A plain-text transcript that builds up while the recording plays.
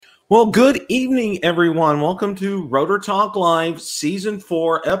Well, good evening, everyone. Welcome to Rotor Talk Live, Season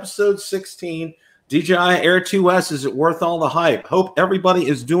 4, Episode 16. DJI Air 2S, is it worth all the hype? Hope everybody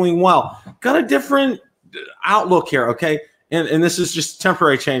is doing well. Got a different outlook here, okay? And this is just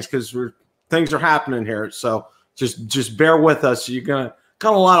temporary change because things are happening here. So just bear with us. You're got a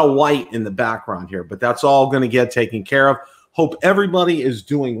lot of white in the background here, but that's all going to get taken care of. Hope everybody is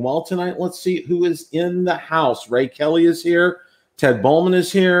doing well tonight. Let's see who is in the house. Ray Kelly is here. Ted Bowman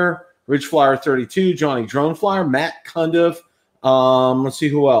is here. Ridge Flyer 32, Johnny Drone Flyer, Matt Cundiff. Let's see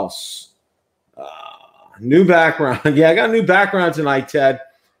who else. New background. Yeah, I got a new background tonight, Ted.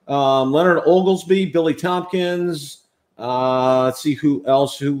 Leonard Oglesby, Billy Tompkins. Let's see who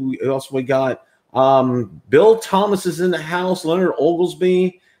else we got. Bill Thomas is in the house, Leonard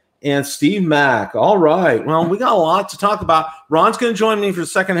Oglesby, and Steve Mack. All right. Well, we got a lot to talk about. Ron's going to join me for the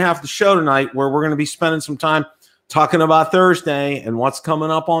second half of the show tonight, where we're going to be spending some time talking about Thursday and what's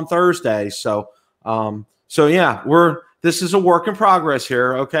coming up on Thursday. So yeah, this is a work in progress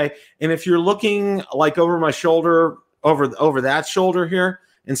here, okay? And if you're looking like over my shoulder, over that shoulder here,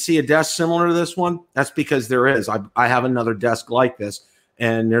 and see a desk similar to this one, that's because there is. I have another desk like this,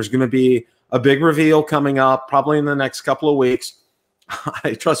 and there's going to be a big reveal coming up probably in the next couple of weeks.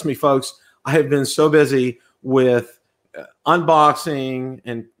 Trust me, folks, I have been so busy with unboxing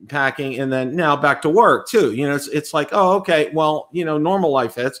and packing, and then now back to work too. You know, it's like, oh, okay, well, you know, normal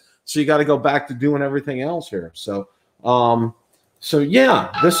life hits, so you got to go back to doing everything else here. So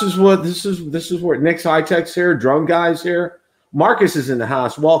yeah, this is where Nick's High Tech's here, Drone Guy's here, Marcus is in the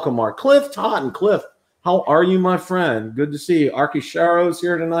house. Welcome, Mark. Cliff Totten. Cliff, how are you, my friend? Good to see you. Arky Sharo's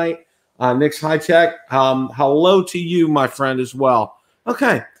here tonight. Nick's High Tech. Hello to you, my friend, as well.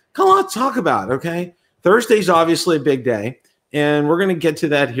 Okay, got a lot to talk about. Okay. Thursday's obviously a big day, and we're going to get to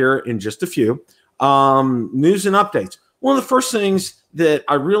that here in just a few. News and updates. One of the first things that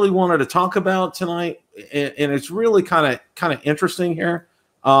I really wanted to talk about tonight, and it's really kind of interesting here.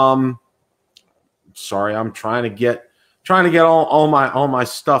 Sorry, I'm trying to get all my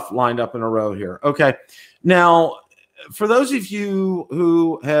stuff lined up in a row here. Okay, now for those of you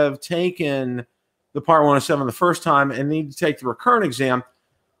who have taken the Part 107 the first time and need to take the recurrent exam,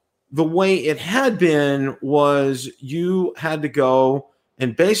 the way it had been was you had to go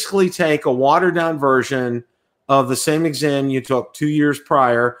and basically take a watered-down version of the same exam you took 2 years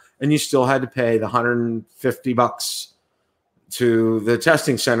prior, and you still had to pay the $150 to the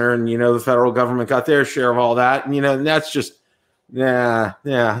testing center. And, you know, the federal government got their share of all that. And, you know, and that's just, left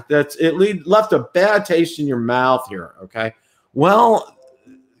a bad taste in your mouth here, okay? Well,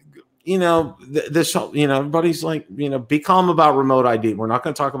 you know, everybody's like, you know, be calm about remote ID. We're not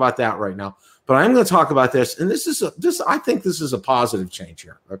going to talk about that right now, but I'm going to talk about this. And I think this is a positive change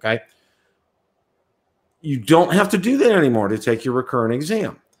here. Okay. You don't have to do that anymore to take your recurrent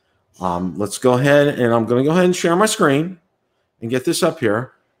exam. Let's go ahead, and I'm going to go ahead and share my screen and get this up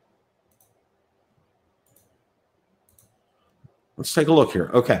here. Let's take a look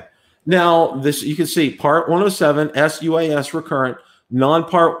here. Okay. Now this, you can see Part 107 SUAS recurrent,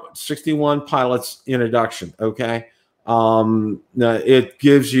 non-Part 61 pilots introduction. Okay. It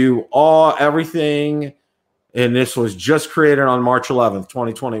gives you everything, and this was just created on March 11th,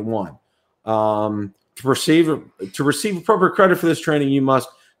 2021. To receive appropriate credit for this training, you must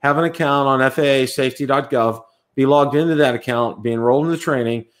have an account on FAAsafety.gov, be logged into that account, be enrolled in the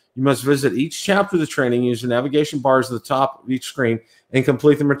training. You must visit each chapter of the training, use the navigation bars at the top of each screen, and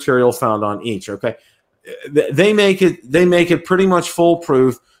complete the material found on each. Okay. They make it pretty much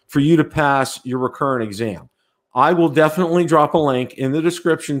foolproof for you to pass your recurrent exam. I will definitely drop a link in the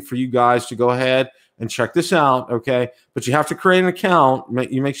description for you guys to go ahead and check this out, okay? But you have to create an account.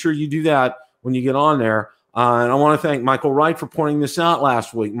 You make sure you do that when you get on there. And I want to thank Michael Wright for pointing this out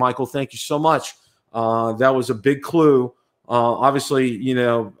last week. Michael, thank you so much. That was a big clue. Obviously, you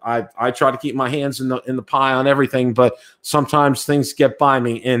know, I try to keep my hands in the pie on everything, but sometimes things get by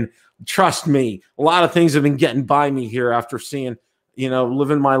me. And trust me, a lot of things have been getting by me here after seeing, you know,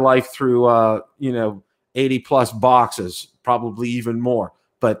 living my life through, 80 plus boxes, probably even more.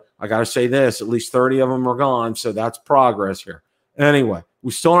 But I got to say this, at least 30 of them are gone. So that's progress here. Anyway,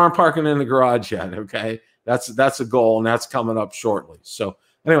 we still aren't parking in the garage yet. Okay. That's a goal, and that's coming up shortly. So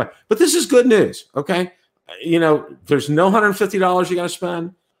anyway, but this is good news. Okay. You know, there's no $150 you got to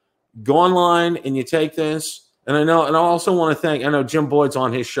spend. Go online and you take this. And I also want to thank, I know Jim Boyd's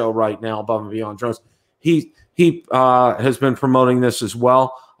on his show right now, Above and Beyond Drones. He has been promoting this as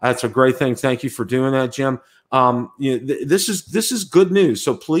well. That's a great thing. Thank you for doing that, Jim. This is good news.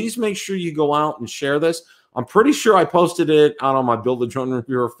 So please make sure you go out and share this. I'm pretty sure I posted it out on my Build a Drone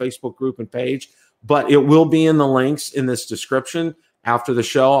Reviewer Facebook group and page, but it will be in the links in this description. after the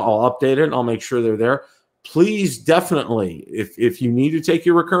show. I'll update it. I'll make sure they're there. Please, definitely, if you need to take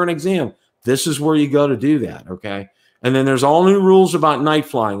your recurrent exam, this is where you go to do that. Okay. And then there's all new rules about night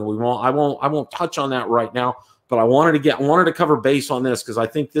flying. I won't touch on that right now, but I wanted to cover base on this because I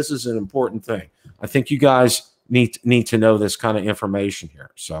think this is an important thing. I think you guys need to know this kind of information here.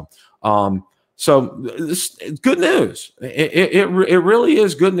 So, this good news. It really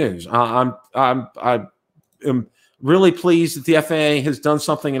is good news. I am really pleased that the FAA has done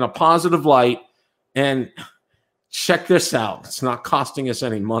something in a positive light. And check this out. It's not costing us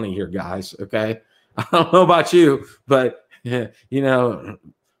any money here, guys. Okay. I don't know about you, but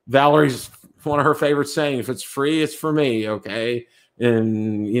Valerie's one of her favorite saying, if it's free, it's for me. Okay.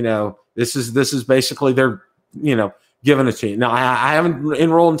 And, this is basically their, giving it to you. Now, I haven't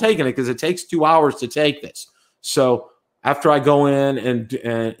enrolled and taken it because it takes 2 hours to take this. So after I go in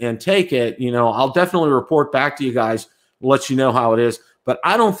and take it, I'll definitely report back to you guys, let you know how it is. But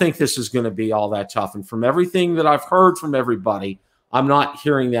I don't think this is going to be all that tough. And from everything that I've heard from everybody, I'm not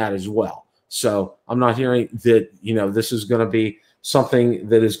hearing that as well. So I'm not hearing that, this is going to be something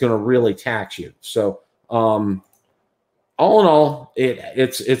that is going to really tax you. So all in all,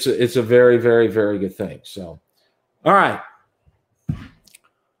 it's a very, very, very good thing. So, all right.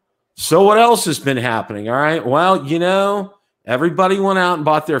 So what else has been happening? All right. Well, everybody went out and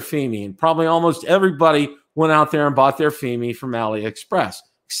bought their FEMI, and probably almost everybody went out there and bought their FEMI from AliExpress,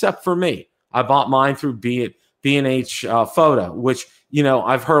 except for me. I bought mine through B&H Photo, which,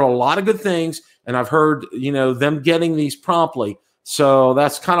 I've heard a lot of good things, and I've heard, them getting these promptly. So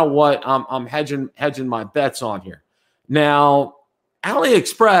that's kind of what I'm hedging my bets on here. Now,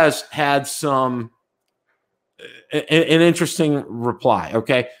 AliExpress had an interesting reply,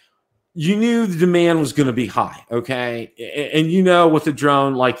 okay? You knew the demand was going to be high, okay? And with a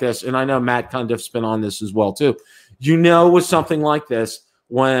drone like this, and I know Matt Cundiff's been on this as well too, with something like this,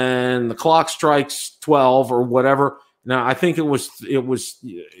 when the clock strikes 12 or whatever, now I think it was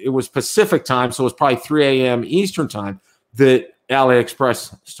Pacific time, so it was probably 3 a.m. Eastern time that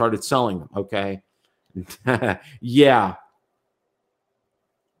AliExpress started selling them, okay? Yeah.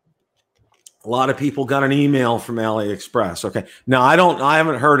 A lot of people got an email from AliExpress. Okay. Now I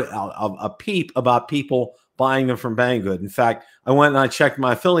haven't heard a peep about people buying them from Banggood. In fact, I went and I checked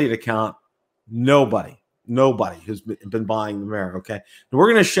my affiliate account. Nobody has been buying them there. Okay. And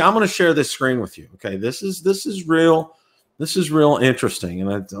I'm going to share this screen with you. Okay. This is real. This is real interesting.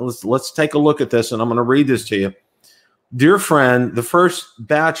 And let's take a look at this, and I'm going to read this to you. Dear friend, the first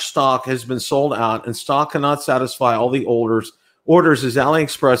batch stock has been sold out, and stock cannot satisfy all the orders as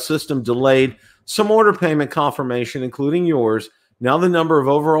AliExpress system delayed some order payment confirmation, including yours. Now the number of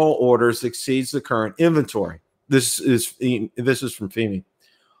overall orders exceeds the current inventory. This is from FEMI.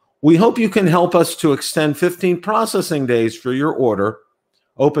 We hope you can help us to extend 15 processing days for your order.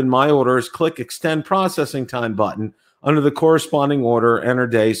 Open My Orders, click Extend Processing Time button under the corresponding order, enter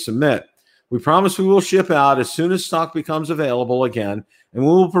day, submit. We promise we will ship out as soon as stock becomes available again, and we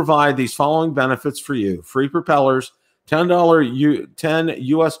will provide these following benefits for you. Free propellers, $10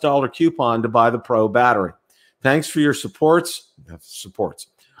 US dollar coupon to buy the Pro battery. Thanks for your supports.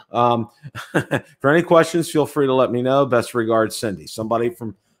 For any questions, feel free to let me know. Best regards, Cindy. Somebody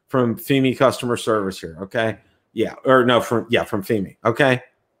from FEMI customer service here. Okay. Yeah. Or no, from FEMI. Okay.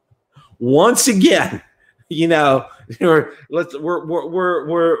 Once again, we're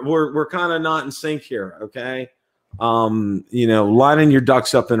kind of not in sync here. Okay. Lining your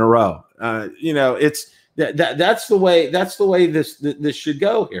ducks up in a row. It's that's the way this should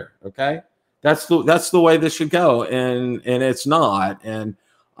go here. Okay. That's the way this should go. And it's not. And,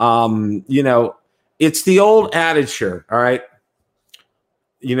 it's the old adage here. All right.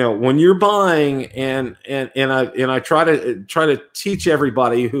 When you're buying and I try to teach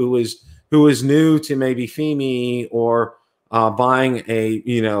everybody who is new to maybe FEMI or buying a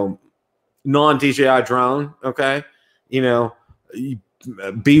non-DJI drone, okay,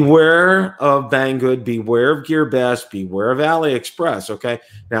 beware of Banggood, beware of GearBest, beware of AliExpress. Okay,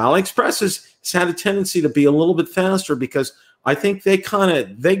 now AliExpress has had a tendency to be a little bit faster because I think they kind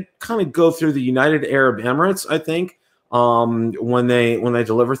of go through the United Arab Emirates. I think when they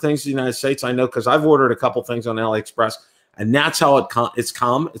deliver things to the United States, I know because I've ordered a couple things on AliExpress, and that's how it's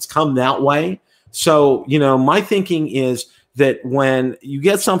come that way. So my thinking is that when you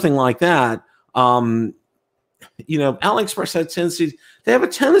get something like that, AliExpress they have a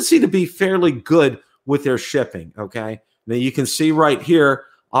tendency to be fairly good with their shipping. Okay. Now you can see right here,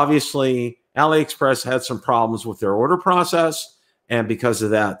 obviously AliExpress had some problems with their order process. And because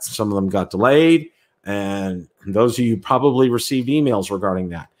of that, some of them got delayed. And those of you probably received emails regarding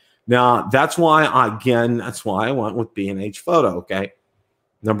that. Now, that's why, that's why I went with B&H Photo, okay?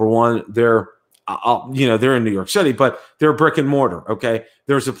 Number one, they're they're in New York City, but they're brick and mortar, okay?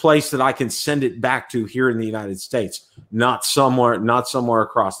 There's a place that I can send it back to here in the United States, not somewhere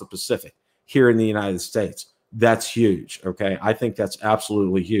across the Pacific, here in the United States. That's huge, okay? I think that's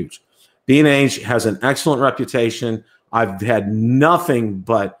absolutely huge. B&H has an excellent reputation. I've had nothing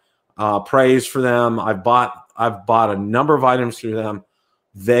but praise for them. I've bought a number of items through them.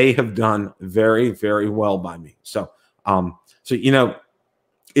 They have done very, very well by me. So,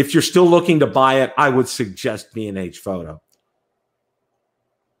 if you're still looking to buy it, I would suggest B&H Photo.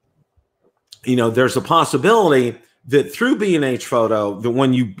 There's a possibility that through B&H Photo, that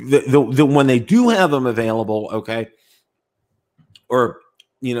when they do have them available, okay, or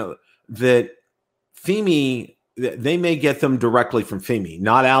that FEME, they may get them directly from FEME,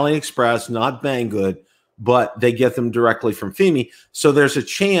 not AliExpress, not Banggood, but they get them directly from FEME. So there's a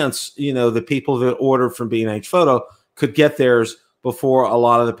chance, the people that order from B&H Photo could get theirs before a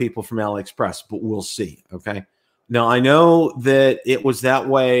lot of the people from AliExpress, but we'll see, okay? Now, I know that it was that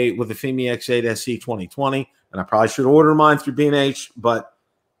way with the FEME X8 SE 2020, and I probably should order mine through B&H, but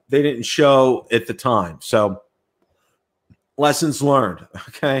they didn't show at the time. So lessons learned,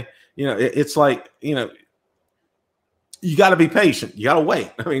 okay? It's like, you got to be patient. You got to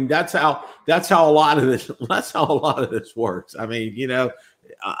wait. I mean, that's how a lot of this works. I mean,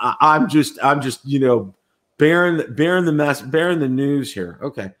 I'm just bearing the news here.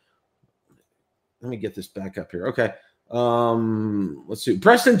 Okay. Let me get this back up here. Okay. Let's see.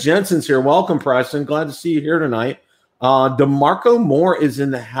 Preston Jensen's here. Welcome, Preston. Glad to see you here tonight. DeMarco Moore is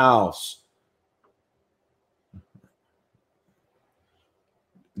in the house.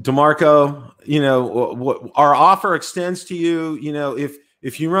 DeMarco, our offer extends to you.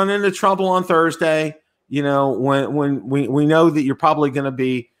 If you run into trouble on Thursday, when we know that you're probably going to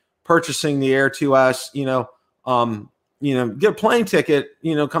be purchasing the Air 2S, get a plane ticket,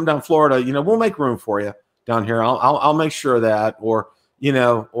 come down Florida, we'll make room for you down here. I'll make sure of that, or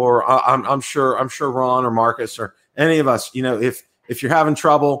I'm sure Ron or Marcus or any of us, if you're having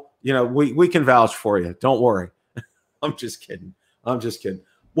trouble, we can vouch for you. Don't worry. I'm just kidding.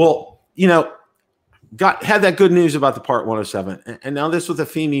 Well, had that good news about the Part 107, and now this with the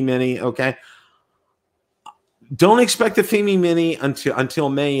FEME Mini, okay? Don't expect the FEME Mini until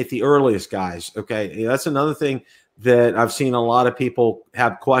May at the earliest, guys, okay? That's another thing that I've seen a lot of people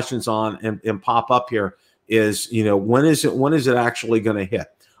have questions on and pop up here is, when is it actually going to hit?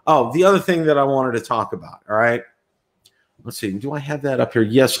 Oh, the other thing that I wanted to talk about, all right? Let's see, do I have that up here?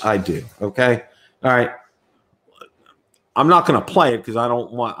 Yes, I do, okay? All right. I'm not going to play it because I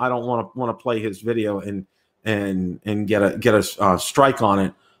don't want to play his video and get a strike on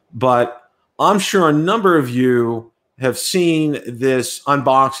it. But I'm sure a number of you have seen this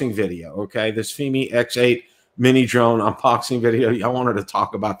unboxing video. Okay, this FEME X8 mini drone unboxing video. I wanted to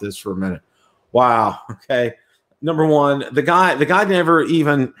talk about this for a minute. Wow. Okay. Number one, the guy never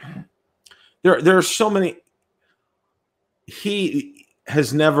even. There are so many. He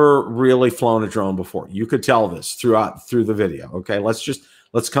has never really flown a drone before. You could tell this through the video. Okay, let's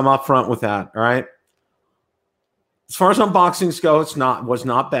come up front with that. All right. As far as unboxings go, was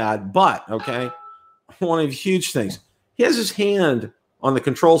not bad, but okay, one of the huge things. He has his hand on the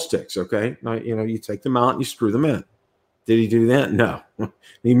control sticks. Okay, now you take them out and you screw them in. Did he do that? No.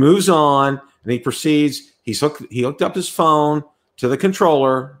 He moves on and he proceeds. He hooked up his phone to the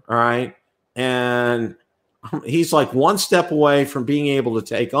controller. All right, and he's like one step away from being able to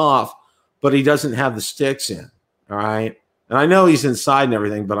take off, but he doesn't have the sticks in. All right. And I know he's inside and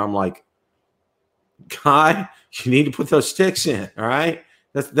everything, but I'm like, guy, you need to put those sticks in. All right.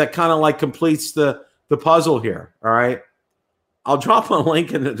 That kind of like completes the puzzle here. All right. I'll drop a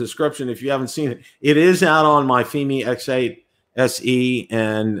link in the description if you haven't seen it. It is out on my FEME X8 SE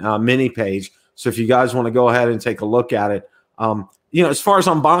and mini page. So if you guys want to go ahead and take a look at it, as far as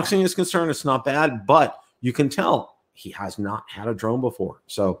unboxing is concerned, it's not bad, but you can tell he has not had a drone before.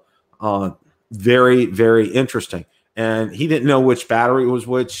 So very, very interesting. And he didn't know which battery was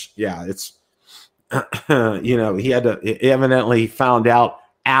which. Yeah, it's, he evidently found out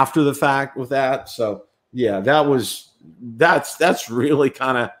after the fact with that. So yeah, that's really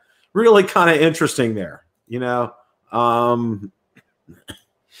kind of interesting there. I don't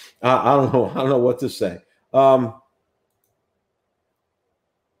know what to say.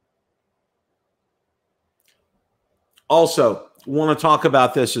 Also, want to talk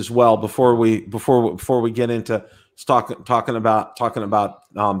about this as well before we get into talking about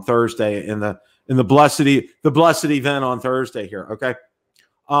Thursday in the blessed event on Thursday here. Okay,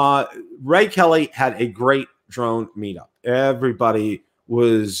 Ray Kelly had a great drone meetup. Everybody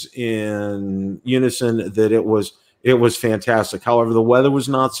was in unison that it was fantastic. However, the weather was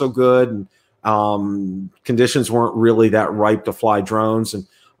not so good, and conditions weren't really that ripe to fly drones.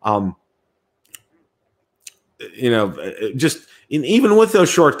 And even with those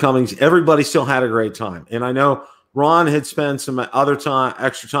shortcomings, everybody still had a great time. And I know Ron had spent some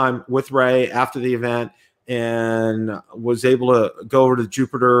extra time with Ray after the event, and was able to go over to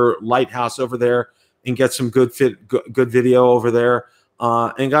Jupiter Lighthouse over there and get some good video over there.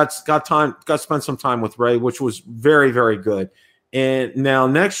 And got to spend some time with Ray, which was very, very good. And now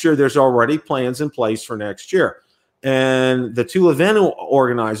next year, there's already plans in place for next year. And the two event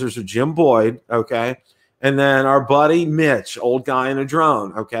organizers are Jim Boyd, okay, and then our buddy Mitch, old guy in a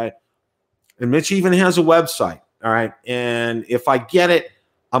drone, okay. And Mitch even has a website, all right. And if I get it,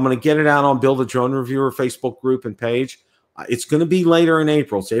 I'm going to get it out on Build a Drone Reviewer Facebook group and page. It's going to be later in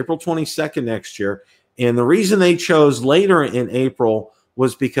April. It's April 22nd next year. And the reason they chose later in April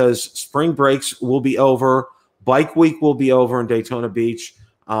was because spring breaks will be over. Bike week will be over in Daytona Beach.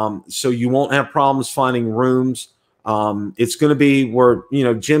 So you won't have problems finding rooms. It's going to be where,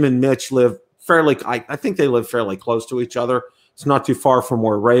 Jim and Mitch live I think they live fairly close to each other. It's not too far from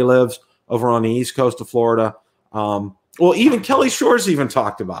where Ray lives over on the East Coast of Florida. Well, even Kelly Shores even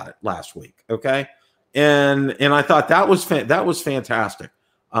talked about it last week. Okay. And I thought that was fantastic.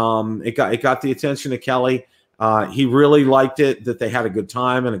 It got the attention of Kelly. He really liked it, that they had a good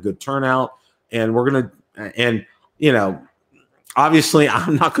time and a good turnout. And obviously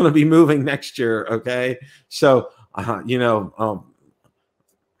I'm not going to be moving next year. Okay. So, I'm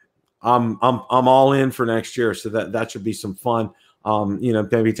all in for next year. So that should be some fun.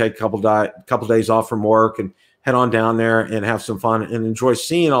 Maybe take a couple days off from work and head on down there and have some fun and enjoy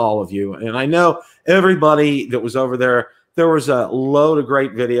seeing all of you. And I know everybody that was over there, there was a load of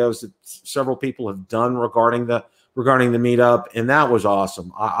great videos that several people have done regarding the meetup, and that was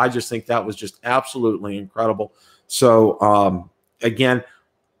awesome. I just think that was just absolutely incredible. So again,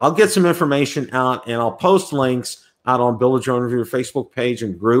 I'll get some information out, and I'll post links out on Build a Drone Reviewer Facebook page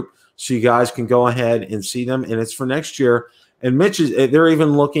and group, so you guys can go ahead and see them. And it's for next year. And they're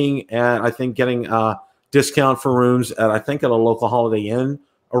even looking at, I think, getting a discount for rooms at a local Holiday Inn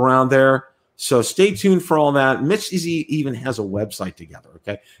around there. So stay tuned for all that. Mitch even has a website together,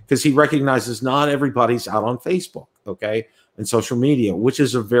 okay? Because he recognizes not everybody's out on Facebook, okay, and social media, which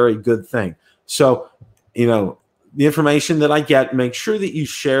is a very good thing. So, the information that I get, make sure that you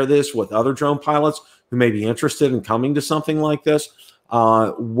share this with other drone pilots who may be interested in coming to something like this.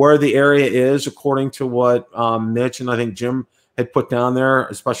 Where the area is, according to what Mitch and I think Jim had put down there,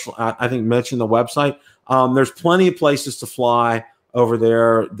 especially I think Mitch in the website, there's plenty of places to fly over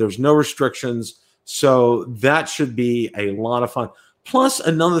there. There's no restrictions. So that should be a lot of fun. Plus,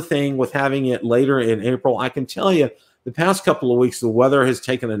 another thing with having it later in April, I can tell you the past couple of weeks, the weather has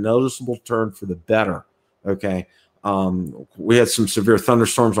taken a noticeable turn for the better. Okay. We had some severe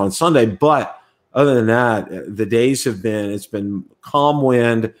thunderstorms on Sunday, but other than that, the days it's been calm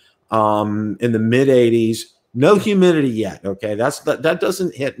wind in the mid 80s, no humidity yet. Okay. That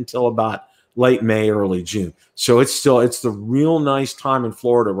doesn't hit until about late May, early June. So it's the real nice time in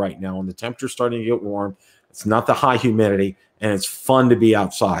Florida right now, and the temperature's starting to get warm. It's not the high humidity, and it's fun to be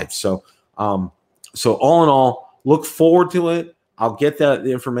outside. So, so all in all, look forward to it. I'll get the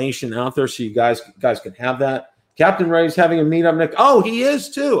information out there so you guys can have that. Captain Ray's having a meetup next. Oh, he is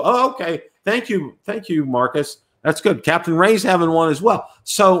too. Oh, okay. Thank you, Marcus. That's good. Captain Ray's having one as well.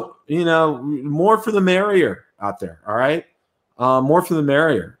 So more for the merrier out there. All right. More for the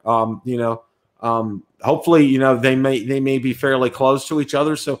merrier. Hopefully, they may be fairly close to each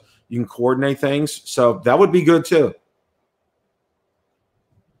other, so you can coordinate things. So that would be good too.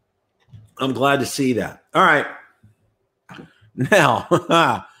 I'm glad to see that. All right. Now,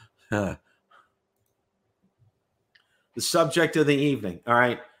 the subject of the evening. All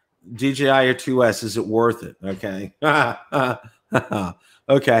right. DJI Air 2S, is it worth it? Okay.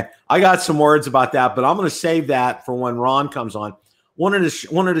 Okay. I got some words about that, but I'm going to save that for when Ron comes on. Wanted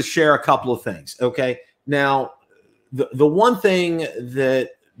to share a couple of things. Okay. Now, the one thing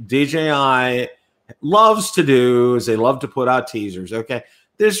that DJI loves to do is they love to put out teasers. Okay.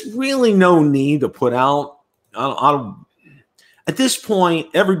 There's really no need to put out, at this point,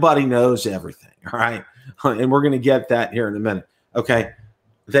 everybody knows everything. All right. And we're going to get that here in a minute. Okay.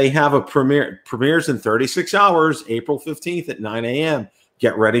 They have a premieres in 36 hours, April 15th at 9 a.m.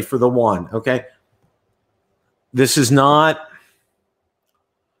 Get ready for the one. Okay. This is not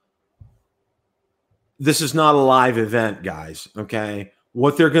a live event, guys. Okay.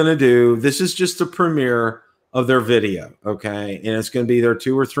 What they're going to do, this is just a premiere of their video. Okay. And it's going to be their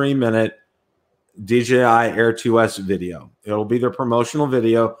 2 or 3 minute DJI Air 2S video. It'll be their promotional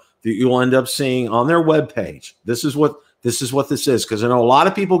video that you'll end up seeing on their webpage. This is what this is, because I know a lot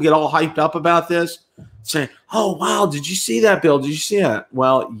of people get all hyped up about this, saying, "Oh wow, did you see that, Bill? Did you see that?"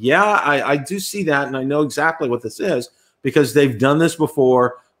 Well, yeah, I do see that, and I know exactly what this is because they've done this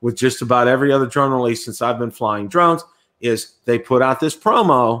before with just about every other drone release since I've been flying drones. Is they put out this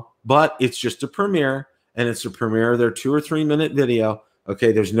promo, but it's just a premiere, and it's a premiere of their 2 or 3 minute video.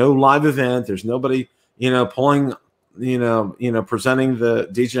 Okay, there's no live event. There's nobody, pulling, presenting the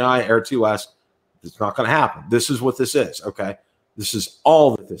DJI Air 2S. It's not going to happen. This is what this is. Okay, this is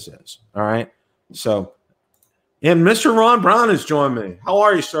all that this is. All right. So, and Mr. Ron Brown has joined me. How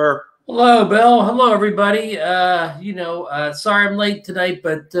are you, sir? Hello, Bill. Hello, everybody. Sorry I'm late tonight,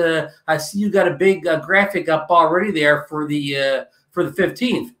 but I see you got a big graphic up already there for the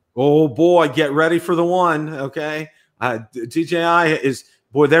 15th. Oh boy, get ready for the one. Okay, DJI is,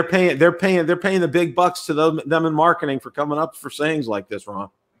 boy, they're paying the big bucks to them in marketing for coming up for sayings like this, Ron.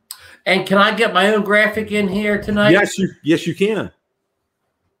 And can I get my own graphic in here tonight? Yes, you can.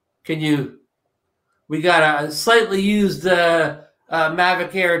 Can you? We got a slightly used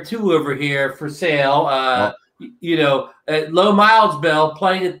Mavic Air 2 over here for sale. Low miles, Bill.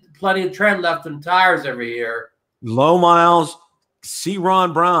 Plenty of tread left in tires over here. Low miles. See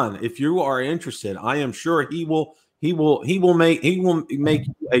Ron Brown if you are interested. I am sure he will make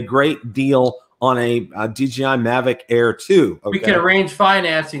a great deal on a DJI Mavic Air 2. Okay? We can arrange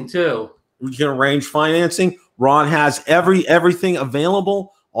financing too. We can arrange financing. Ron has everything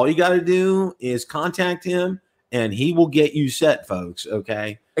available. All you got to do is contact him, and he will get you set, folks.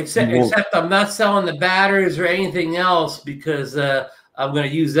 Okay. Except I'm not selling the batteries or anything else because I'm going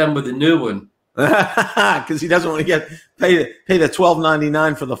to use them with the new one. Because he doesn't want to pay the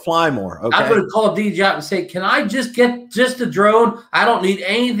 $12.99 for the Fly More. Okay. I'm going to call DJI and say, can I just get just a drone? I don't need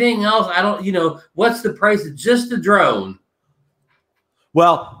anything else. I don't, what's the price of just a drone?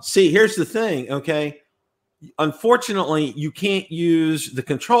 Well, see, here's the thing. Okay. Unfortunately, you can't use the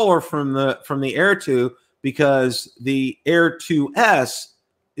controller from the Air 2 because the Air 2S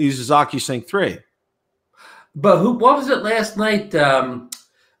uses OcuSync 3. But what was it last night?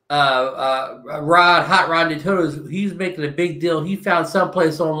 Hot Rod Nitoto's, he's making a big deal. He found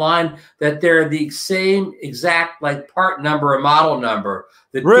someplace online that they're the same exact part number or model number.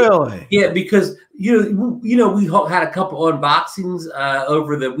 Really? Yeah, because we had a couple unboxings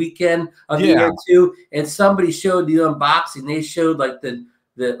over the weekend of the Air 2, and somebody showed the unboxing. They showed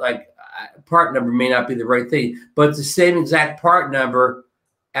the part number may not be the right thing, but it's the same exact part number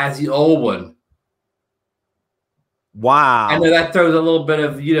as the old one. Wow. I know that throws a little bit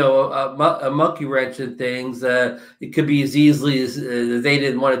of, a monkey wrench in things. It could be as easily as they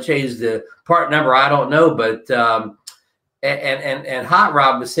didn't want to change the part number. I don't know. But and Hot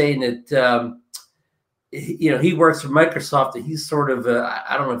Rod was saying that, he works for Microsoft, and he's sort of,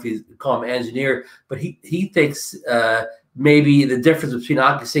 I don't know if he's call him engineer, but he thinks maybe the difference between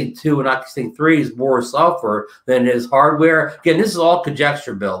OcuSync 2 and OcuSync 3 is more software than his hardware. Again, this is all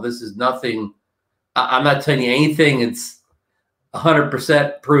conjecture, Bill. This is nothing. I'm not telling you anything. It's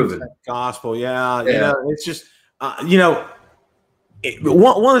 100% proven. Gospel, yeah. It's just, one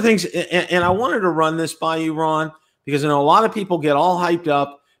of the things, and I wanted to run this by you, Ron, because I know a lot of people get all hyped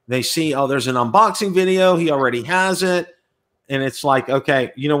up. They see, oh, there's an unboxing video. He already has it. And it's like,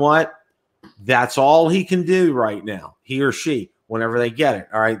 okay, you know what? That's all he can do right now, he or she, whenever they get it.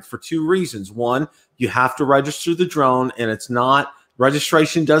 All right, for 2 reasons. One, you have to register the drone, and it's not,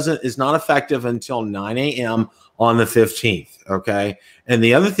 registration is not effective until 9 a.m. on the 15th. Okay. And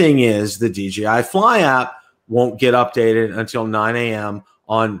the other thing is the DJI Fly app won't get updated until 9 a.m.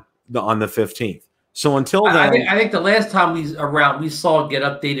 on the 15th. So until then, I think the last time we saw it get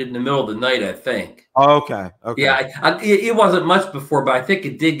updated in the middle of the night, I think. Okay. Okay. Yeah. It wasn't much before, but I think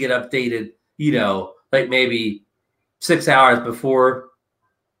it did get updated, maybe 6 hours before.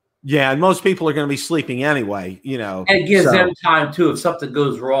 Yeah, and most people are going to be sleeping anyway, And it gives them time too. If something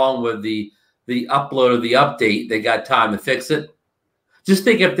goes wrong with the upload of the update, they got time to fix it. Just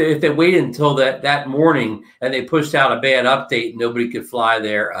think if they waited until that morning and they pushed out a bad update, nobody could fly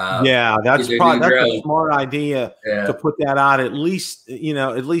there. That's a smart idea to put that out at least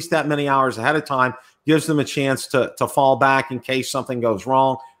that many hours ahead of time. Gives them a chance to fall back in case something goes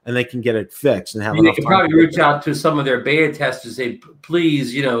wrong, and they can get it fixed and have enough time. They can probably reach out to some of their beta testers and say,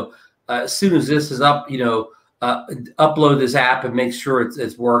 please, as soon as this is up, upload this app and make sure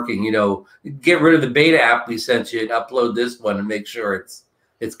it's working. Get rid of the beta app we sent you and upload this one and make sure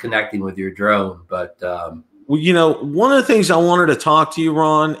it's connecting with your drone. But one of the things I wanted to talk to you,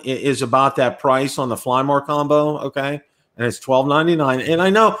 Ron, is about that price on the Fly More combo. Okay, and it's $12.99. And I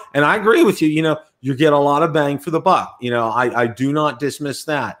know, and I agree with you. you get a lot of bang for the buck. You know, I do not dismiss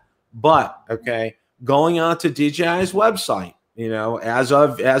that. But okay, going on to DJI's website, you know, as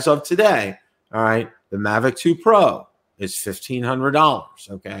of today, all right, the Mavic 2 Pro is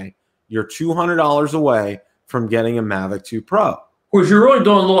 $1,500. Okay, you're $200 away from getting a Mavic 2 Pro. Of course, you're really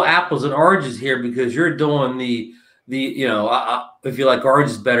doing little apples and oranges here because you're doing the you know, if you like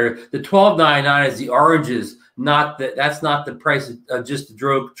oranges better, the $12.99 is the oranges, not the, that's not the price of just the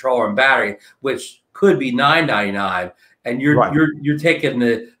drone controller and battery, which could be $9.99, and you're taking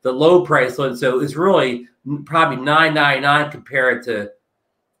the low price one, so it's really probably $9.99 compared to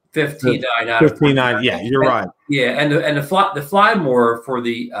 $15.99. $15.99, yeah, you're right. Yeah, and the Fly More for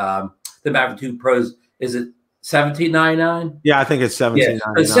the Mavic 2 Pros, is it $17.99? Yeah, I think it's $17.99.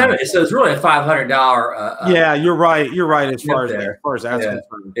 Yeah, so it's really a $500. Yeah, you're right. You're right as far as that's concerned.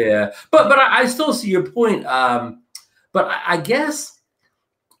 concerned. Yeah, but I still see your point. But I guess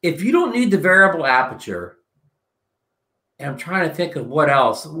if you don't need the variable aperture, and I'm trying to think of what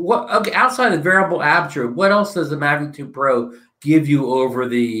else. Okay, outside the variable aperture, what else does the Mavic 2 Pro give you over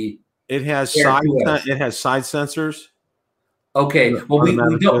the? It has side sensors. Okay, well we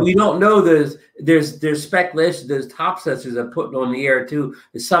don't know there's speculation those top sensors are putting on the Air 2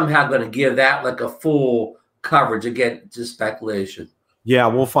 is somehow going to give that like a full coverage. Again, just speculation. Yeah,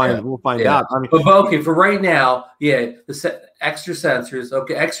 we'll find out. I mean, but okay, for right now, yeah, the extra sensors.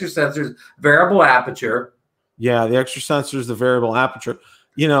 Okay, extra sensors, variable aperture. Yeah, the extra sensors, the variable aperture.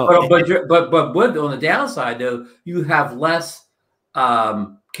 You know, but with, on the downside though, you have less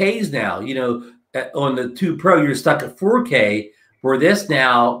Ks now. You know. On the 2 Pro, you're stuck at 4K. Where this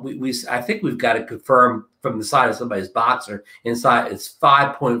now, I think we've got to confirm from the side of somebody's boxer inside. It's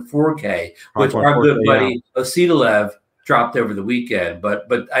 5.4K, which our good buddy Ositalev dropped over the weekend. But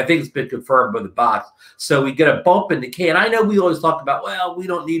I think it's been confirmed by the box. So we get a bump in the K. And I know we always talk about, well, we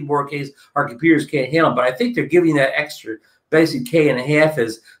don't need more Ks. Our computers can't handle. But I think they're giving that extra basic K.5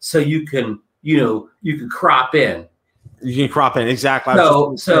 is so you can crop in. You can crop in, exactly.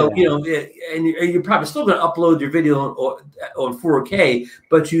 So you know, and you're probably still going to upload your video on 4K,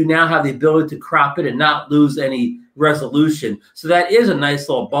 but you now have the ability to crop it and not lose any resolution. So that is a nice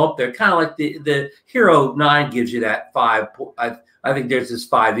little bump there, kind of like the Hero 9 gives you that 5. I think there's this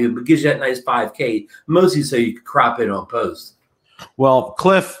 5 even, but gives you that nice 5K, mostly so you can crop it on post. Well,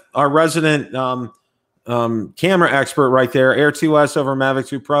 Cliff, our resident camera expert right there, Air 2S over Mavic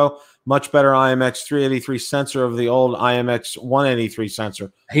 2 Pro. Much better IMX 383 sensor of the old IMX 183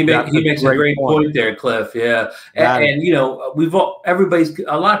 sensor. He makes a great point there, Cliff. Yeah, and you know,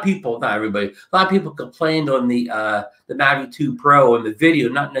 a lot of people complained on the Mavic 2 Pro on the video,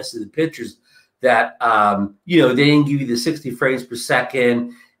 not necessarily the pictures, that you know, they didn't give you the 60 frames per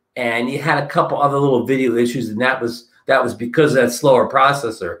second, and you had a couple other little video issues, and that was because of that slower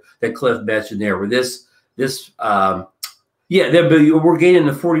processor that Cliff mentioned there. Where this we're getting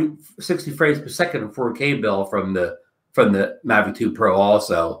the 60 frames per second in 4K, Bill, from the Mavic 2 Pro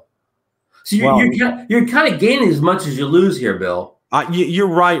also. So you're kind of gaining as much as you lose here, Bill. You're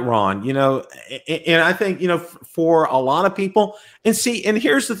right, Ron. You know, and I think, you know, for a lot of people, and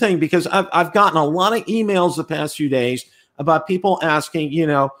here's the thing, because I've gotten a lot of emails the past few days about people asking, you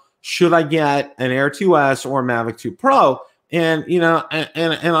know, should I get an Air 2S or a Mavic 2 Pro? And you know,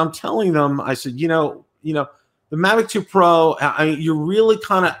 and I'm telling them, I said, you know. The Mavic 2 Pro, you're really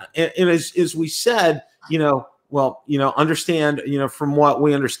kind of, and as we said, you know, well, you know, understand, you know, from what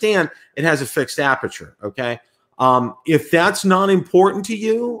we understand, it has a fixed aperture. Okay. If that's not important to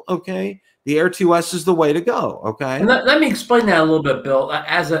you, okay, the Air 2S is the way to go. Okay. And let me explain that a little bit, Bill.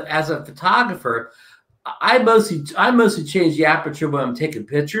 As a photographer, I mostly change the aperture when I'm taking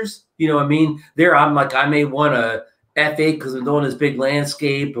pictures. You know what I mean? I'm like, I may want to f8 because I'm doing this big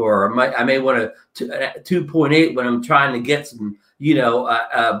landscape, or I may want a 2.8 when I'm trying to get some, you know,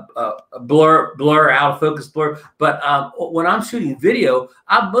 a blur, out of focus blur. But when I'm shooting video,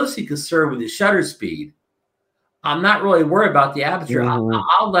 I'm mostly concerned with the shutter speed. I'm not really worried about the aperture. Mm-hmm.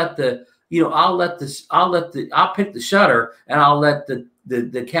 I'll pick the shutter, and I'll let the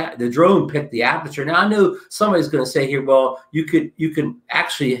drone pick the aperture. Now I know somebody's going to say here, well, you can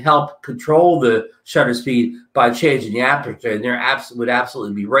actually help control the shutter speed by changing the aperture, and would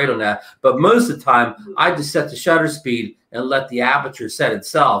absolutely be right on that. But most of the time, I just set the shutter speed and let the aperture set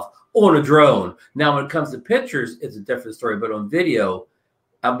itself on a drone. Now, when it comes to pictures, it's a different story. But on video,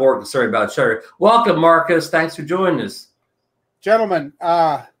 I'm more concerned about shutter. Welcome, Marcus. Thanks for joining us, gentlemen.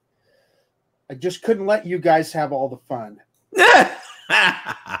 I just couldn't let you guys have all the fun.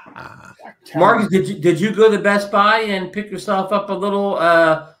 Marcus, did you go to Best Buy and pick yourself up a little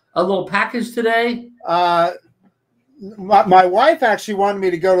package today? My wife actually wanted me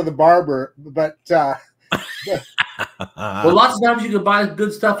to go to the barber, but well, lots of times you can buy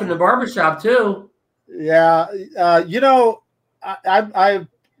good stuff in the barbershop too. Yeah, I'm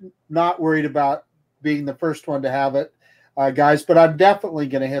not worried about being the first one to have it, guys, but I'm definitely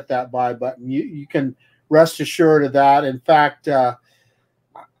going to hit that buy button. You can rest assured of that. In fact, I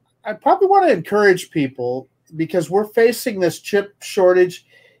probably want to encourage people, because we're facing this chip shortage.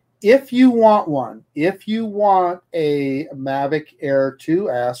 If you want one, if you want a Mavic Air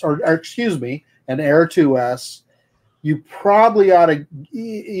 2S, or excuse me, an Air 2S, you probably ought to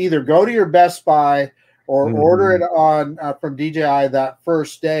either go to your Best Buy or order it on from DJI that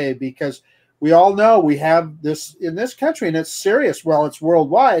first day, because we all know we have this in this country, and it's serious. Well, it's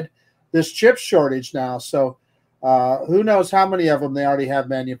worldwide, this chip shortage now. So who knows how many of them they already have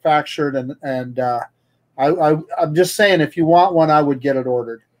manufactured. And I'm just saying, if you want one, I would get it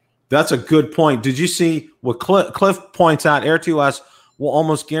ordered. That's a good point. Did you see what Cliff points out? Air 2S will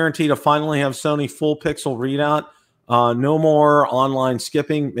almost guarantee to finally have Sony full pixel readout. No more online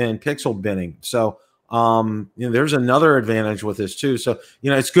skipping and pixel binning. So there's another advantage with this too. So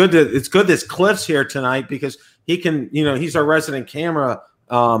it's good that Cliff's here tonight, because he can, he's our resident camera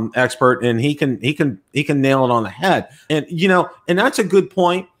expert, and he can nail it on the head. And and that's a good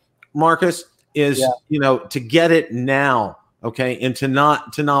point, Marcus. Is to get it now. Okay, and to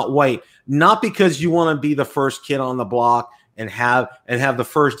not wait, not because you want to be the first kid on the block and have the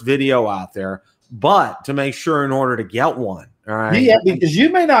first video out there, but to make sure in order to get one. All right. Yeah, because you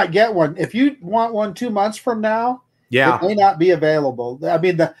may not get one. If you want one 2 months from now, it may not be available. I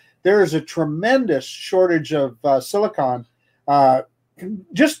mean, there is a tremendous shortage of silicon. I'll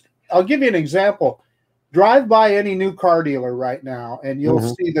give you an example. Drive by any new car dealer right now, and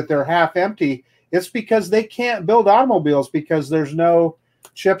you'll see that they're half empty. It's because they can't build automobiles because there's no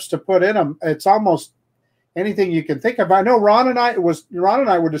chips to put in them. It's almost anything you can think of. I know Ron and I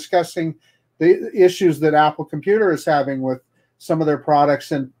were discussing the issues that Apple Computer is having with some of their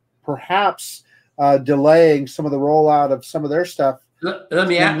products, and perhaps delaying some of the rollout of some of their stuff. Let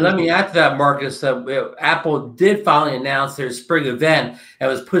me add to that, Marcus. Apple did finally announce their spring event, and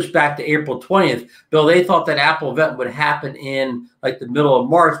was pushed back to April 20th. Bill, they thought that Apple event would happen in like the middle of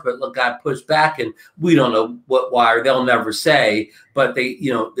March, but look, got pushed back, and we don't know why, or they'll never say. But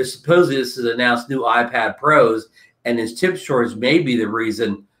they're supposedly this is announced new iPad Pros, and this chip shortage may be the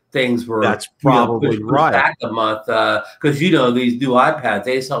reason things were that's probably pushed right back a month, because these new iPads,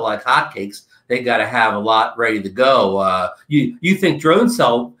 they sell like hotcakes. They got to have a lot ready to go. You think drones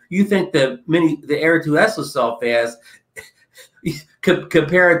sell? You think the Air 2S will sell fast?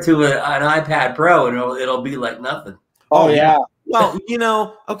 Compare it to an iPad Pro, and it'll be like nothing. Oh yeah. Well,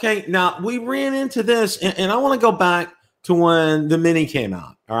 okay. Now we ran into this, and I want to go back to when the Mini came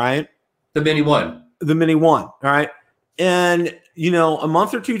out. All right. The Mini 1. The Mini 1. All right. And a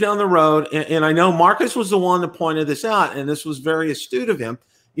month or two down the road, and I know Marcus was the one that pointed this out, and this was very astute of him.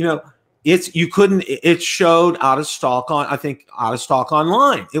 It showed out of stock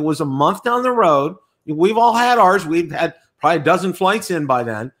online. It was a month down the road. We've all had ours. We've had probably a dozen flights in by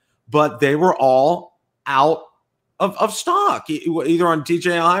then, but they were all out of stock, either on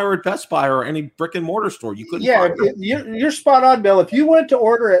DJI or at Best Buy or any brick and mortar store. You couldn't. Yeah, you're spot on, Bill. If you went to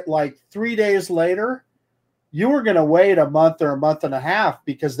order it like 3 days later, you were going to wait a month or a month and a half,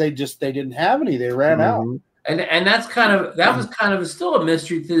 because they didn't have any. They ran out. And that was kind of still a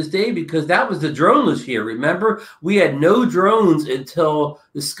mystery to this day, because that was the droneless year. Remember, we had no drones until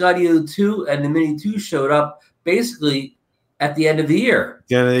the Scudio 2 and the Mini 2 showed up basically at the end of the year.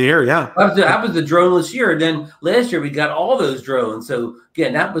 The end of the year, yeah. That was the droneless year. And then last year we got all those drones. So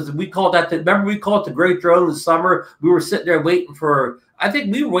again, we called it the great drone this summer. We were sitting there waiting for, I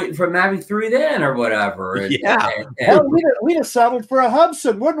think we were waiting for Mavic 3 then or whatever. We'd have settled for a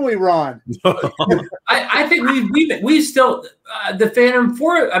Hubsan, wouldn't we, Ron? I think we still the Phantom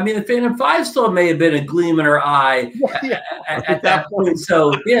 4. I mean, the Phantom 5 still may have been a gleam in our eye at that point.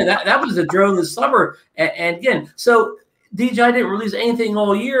 So yeah, that was the drone this summer. And again, so DJI didn't release anything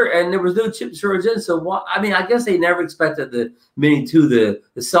all year, and there was no chip shortage in. So I guess they never expected the Mini 2 to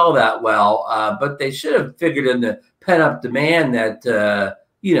sell that well, but they should have figured in the pent-up demand that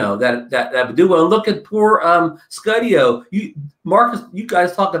that would do well. And look at poor Scudio. Marcus, you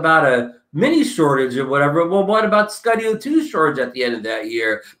guys talk about a Mini shortage or whatever. Well, what about Scudio 2 shortage at the end of that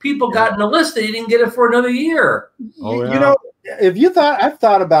year? People got in the list, they didn't get it for another year. Oh, yeah. I've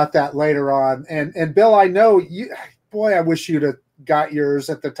thought about that later on, and Bill, I know you. Boy, I wish you'd have got yours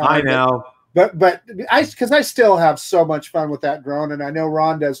at the time. I know, but because I still have so much fun with that drone, and I know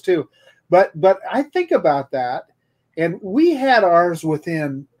Ron does too. But I think about that. And we had ours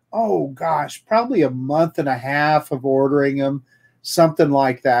within oh gosh, probably a month and a half of ordering them, something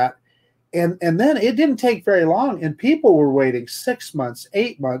like that. And then it didn't take very long, and people were waiting 6 months,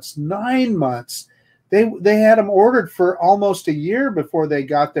 8 months, 9 months. They had them ordered for almost a year before they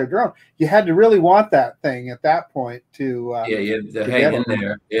got their drone. You had to really want that thing at that point to you had to hang in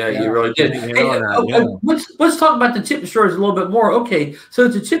there. Yeah, Yeah. you really did. Hey, let's talk about the chip storage a little bit more. Okay, so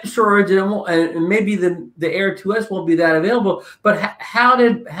it's a chip storage, and maybe the Air 2S won't be that available. But how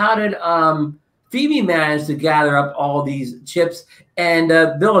did Phoebe manage to gather up all these chips? And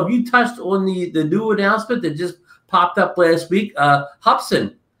Bill, have you touched on the new announcement that just popped up last week?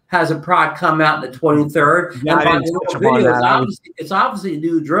 Hubsan has a product come out in the 23rd. Yeah, and I didn't touch upon that. It's obviously a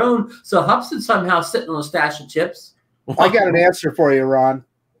new drone. So Hubsan somehow sitting on a stash of chips. I got an answer for you, Ron.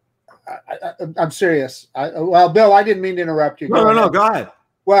 I'm serious. Well, Bill, I didn't mean to interrupt you. No, go ahead.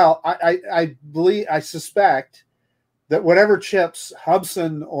 Well, I suspect that whatever chips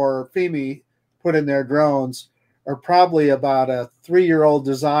Hubsan or Fimi put in their drones are probably about a 3-year-old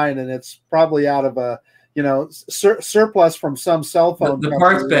design, and it's probably out of a surplus from some cell phone. The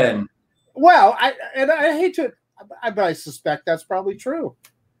parts bin. Well, I hate to, but I suspect that's probably true.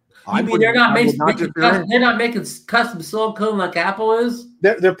 I mean, they're not making custom silicone like Apple is.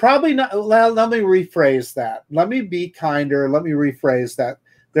 They're probably not. Well, let me rephrase that. Let me be kinder. Let me rephrase that.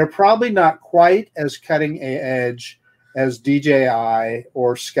 They're probably not quite as cutting edge as DJI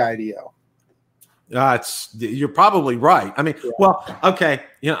or Skydio. You're probably right. I mean, well, okay.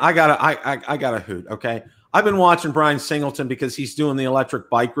 I gotta hoot. Okay. I've been watching Brian Singleton because he's doing the electric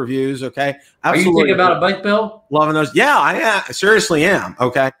bike reviews. Okay. Absolutely. Are you thinking about a bike, Bill? Loving those. Yeah, I seriously am.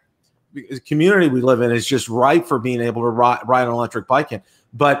 Okay. Because the community we live in is just ripe for being able to ride an electric bike in.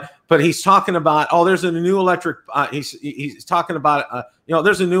 But he's talking about, there's a new electric. He's talking about,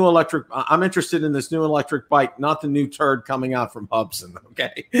 there's a new electric. I'm interested in this new electric bike, not the new turd coming out from Hubsan.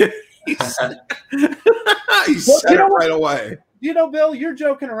 Okay. He said it right away. Bill, you're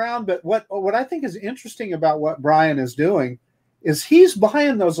joking around, but what I think is interesting about what Brian is doing is he's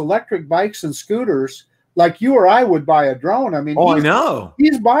buying those electric bikes and scooters like you or I would buy a drone. I mean, I know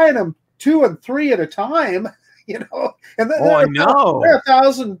he's buying them 2 and 3 at a time, and then I know they're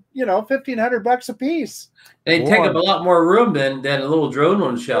 $1,000, $1,500 a piece. They take up a lot more room than a little drone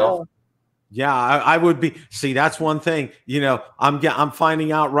on the shelf. Yeah, I would be. See, that's one thing. I'm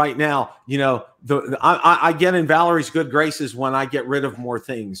finding out right now. I get in Valerie's good graces when I get rid of more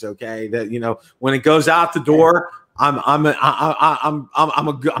things. Okay, that when it goes out the door, I'm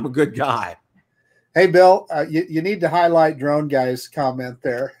a good guy. Hey, Bill, you need to highlight Drone Guy's comment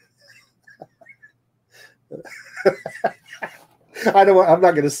there. I'm not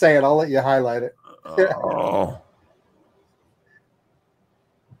going to say it. I'll let you highlight it. Oh.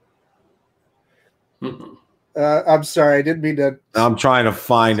 I'm sorry, I didn't mean to. I'm trying to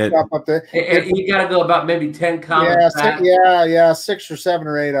find it. Up there. You got to go about maybe 10 comments. Yeah, 6 or 7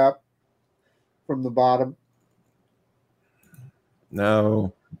 or 8 up from the bottom.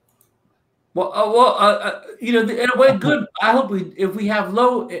 No. Well, in a way, good. I hope if we have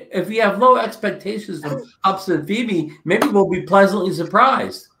low expectations from Hubsan and Phoebe, maybe we'll be pleasantly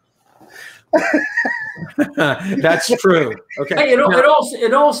surprised. That's true. Okay. Hey, in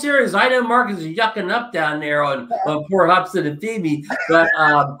all seriousness, I know Marcus is yucking up down there on poor Hubsan and Phoebe, but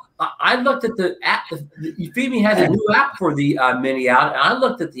I looked at the app. Phoebe has a new app for the Mini out, and I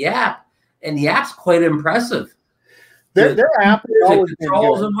looked at the app, and the app's quite impressive. Their app is always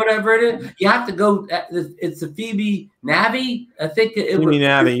controls and whatever it is. You have to go. It's the Phoebe Navi. I think Phoebe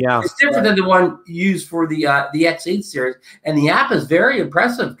Navi. Yeah, it's different than the one used for the X8 series, and the app is very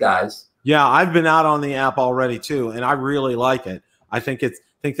impressive, guys. Yeah, I've been out on the app already too, and I really like it. I think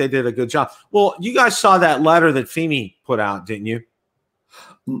they did a good job. Well, you guys saw that letter that Femi put out, didn't you?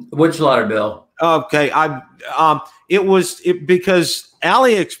 Which letter, Bill? Okay, it was because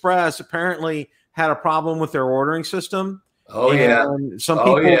AliExpress apparently had a problem with their ordering system. Oh yeah, some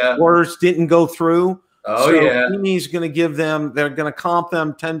people's orders didn't go through. Oh yeah, Femi's going to give them. They're going to comp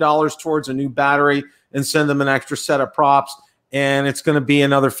them $10 towards a new battery and send them an extra set of props. And it's going to be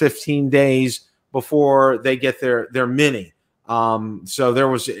another 15 days before they get their Mini. So there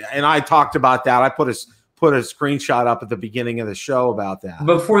was, and I talked about that. I put a screenshot up at the beginning of the show about that.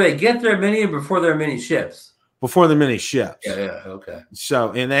 Before they get their Mini, or before their Mini ships? Before the Mini ships. Yeah, okay.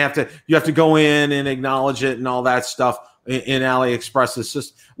 So, and you have to go in and acknowledge it and all that stuff in AliExpress's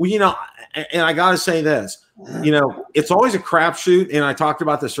system. Well, and I got to say this, it's always a crapshoot. And I talked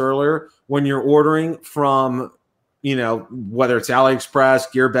about this earlier when you're ordering from, whether it's AliExpress,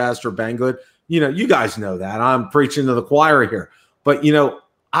 GearBest, or Banggood, you guys know that. I'm preaching to the choir here. But,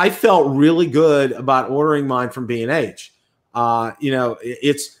 I felt really good about ordering mine from B&H.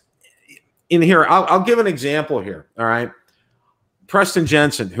 in here, I'll give an example here. All right. Preston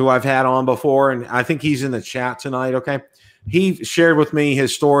Jensen, who I've had on before, and I think he's in the chat tonight. Okay. He shared with me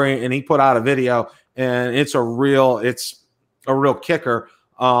his story, and he put out a video, and it's a real kicker.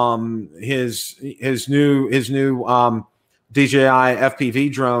 His new DJI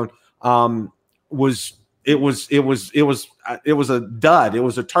FPV drone was a dud. It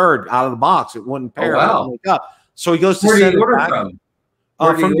was a turd out of the box. It wouldn't pair. Oh, wow. So he goes to send it back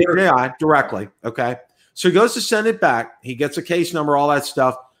from DJI directly. Okay. So he goes to send it back. He gets a case number, all that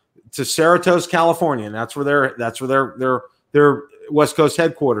stuff, to Cerritos, California, and that's where their West Coast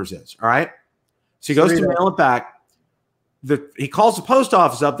headquarters is. All right. So he goes to mail it back. He calls the post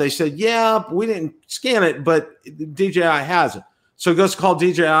office up. They said, yeah, we didn't scan it, but DJI has it. So he goes to call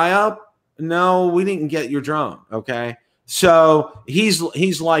DJI up. No, we didn't get your drone. Okay. So he's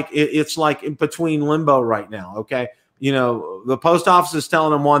like, it's like in between limbo right now. Okay. You know, the post office is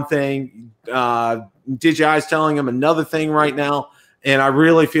telling him one thing. DJI is telling him another thing right now. And I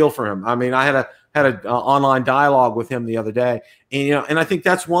really feel for him. I mean, I had an online dialogue with him the other day, and and I think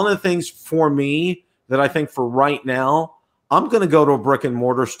that's one of the things for me that I think for right now, I'm going to go to a brick and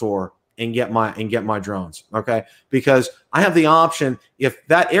mortar store and get my drones. Okay. Because I have the option, if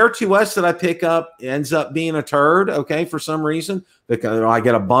that Air 2S that I pick up ends up being a turd, okay, for some reason, because I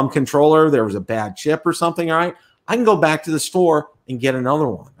get a bum controller, there was a bad chip or something. All right. I can go back to the store and get another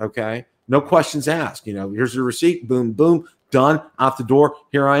one. Okay. No questions asked. Here's the receipt. Boom, boom, done, out the door.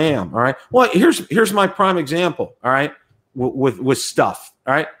 Here I am. All right. Well, here's my prime example. All right. With stuff.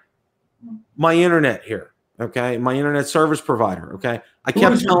 All right. My internet here. Okay, my internet service provider. Okay, I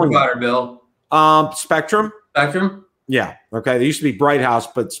kept telling provider, Bill. Spectrum. Spectrum. Yeah. Okay, they used to be Bright House,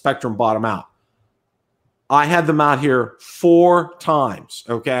 but Spectrum bought them out. I had them out here 4 times.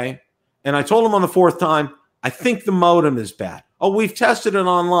 Okay, and I told them on the 4th time, I think the modem is bad. Oh, we've tested it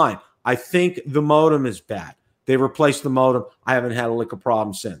online. I think the modem is bad. They replaced the modem. I haven't had a lick of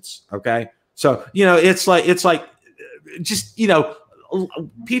problem since. Okay, so it's like just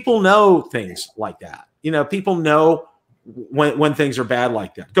people know things like that. People know when things are bad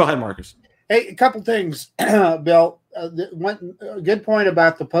like that. Go ahead, Marcus. Hey, a couple things, Bill. One good point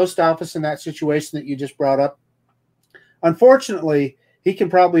about the post office in that situation that you just brought up. Unfortunately, he can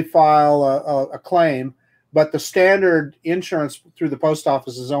probably file a claim, but the standard insurance through the post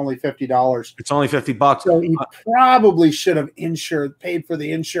office is only $50. It's only $50. So he probably should have paid for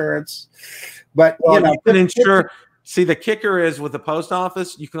the insurance. But you can insure. See, the kicker is with the post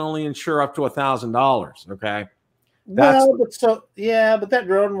office, you can only insure up to $1,000. Okay. But that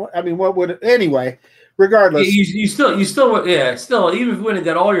drone. I mean, what would anyway? Regardless, you still, even if you wouldn't have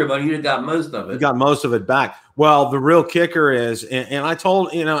got all your money, you'd have got most of it. You got most of it back. Well, the real kicker is, and I told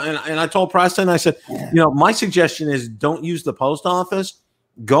I told Preston, I said, my suggestion is don't use the post office.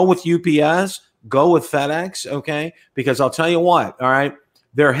 Go with UPS. Go with FedEx. Okay, because I'll tell you what. All right,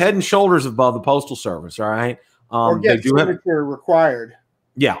 they're head and shoulders above the Postal Service. All right. Or get signature required.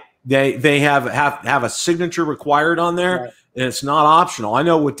 Yeah, they have a signature required on there, right. And it's not optional. I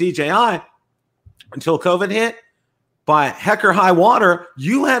know with DJI, until COVID hit, by heck or high water,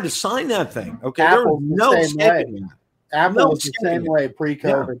 you had to sign that thing. Okay, there was no skipping that. Apple was the same way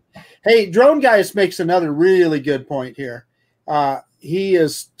pre-COVID. Yeah. Hey, Drone Guys makes another really good point here. He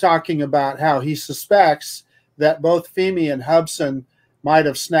is talking about how he suspects that both Fimi and Hubsan might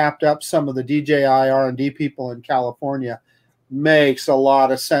have snapped up some of the DJI R&D people in California. Makes a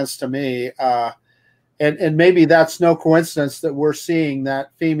lot of sense to me. And maybe that's no coincidence that we're seeing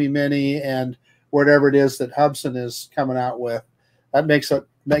that Fimi Mini and whatever it is that Hubsan is coming out with. That makes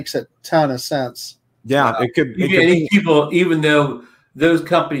a ton of sense. Yeah, it could be people, even though those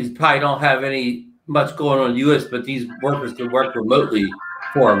companies probably don't have much going on in the U.S., but these workers can work remotely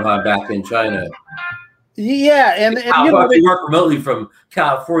for them back in China. Yeah, and they work remotely from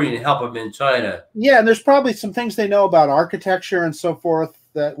California to help them in China. Yeah, and there's probably some things they know about architecture and so forth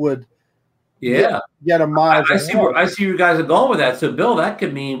that would get a mile. I see where you guys are going with that. So, Bill, that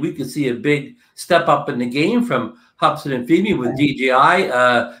could mean we could see a big step up in the game from Hubsan and Fimi with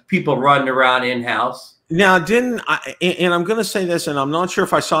DJI people running around in house. Now, and I'm going to say this, and I'm not sure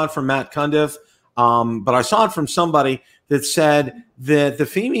if I saw it from Matt Cundiff, but I saw it from somebody that said that the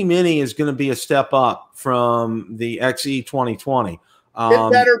Fimi Mini is going to be a step up from the XE 2020.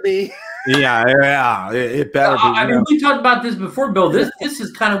 It better be. Yeah, it better be. I mean, we talked about this before, Bill. This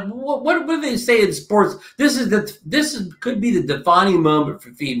is kind of what do they say in sports? This could be the defining moment for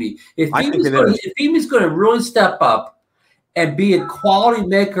Fimi. If Fimi's going to really step up and be a quality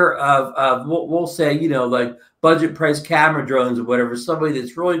maker of we'll say, like budget price camera drones or whatever, somebody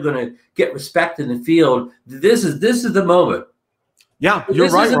that's really going to get respect in the field, this is the moment. Yeah, you're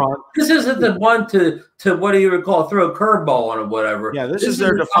right, Ron. This isn't the one to what do you recall, throw a curveball on or whatever. Yeah, this is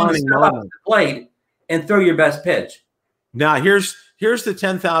their defining moment. Plate and throw your best pitch. Now here's the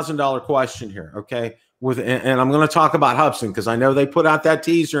 $10,000 question here. Okay, and I'm going to talk about Hubsan because I know they put out that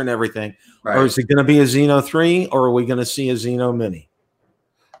teaser and everything. Right. Or is it going to be a Xeno 3 or are we going to see a Xeno Mini?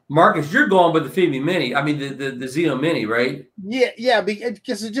 Marcus, you're going with the Phoebe Mini. I mean the Xeno Mini, right? Yeah,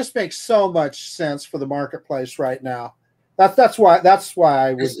 because it just makes so much sense for the marketplace right now. That's why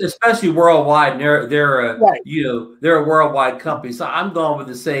I would, especially worldwide. They're right. They're a worldwide company, so I'm going with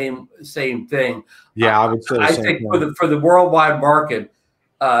the same thing. Yeah, I would say. I think for the worldwide market,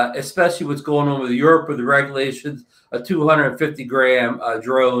 especially what's going on with Europe with the regulations, a 250-gram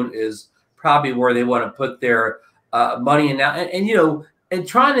drone is probably where they want to put their money in now. And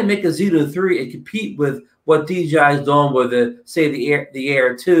trying to make a Xeno 3 and compete with what DJI is doing with the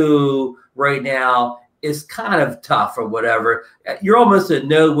Air 2 right now is kind of tough or whatever. You're almost a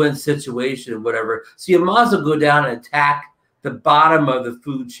no-win situation or whatever. So you might as well go down and attack the bottom of the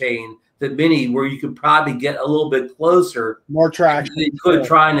food chain, the Mini, where you could probably get a little bit closer. More traction. You could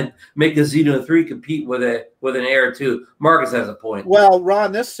try and make a Xeno 3 compete with an Air 2. Marcus has a point. Well,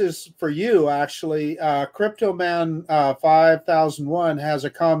 Ron, this is for you, actually. CryptoMan 5001 has a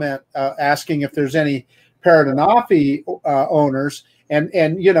comment asking if there's any Parrot Anafi owners. And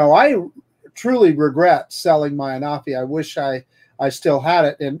I truly regret selling my Anafi. I wish I still had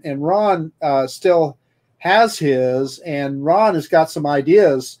it. And Ron still has his, and Ron has got some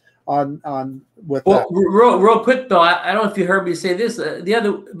ideas on with that. Real quick though, I don't know if you heard me say this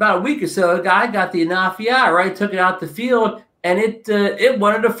about a week or so. A guy got the Anafi, right? Took it out the field, and it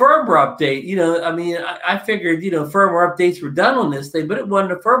wanted a firmware update. I mean, I figured firmware updates were done on this thing, but it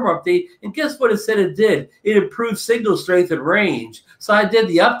wanted a firmware update, and guess what it said it did? It improved signal strength and range. So I did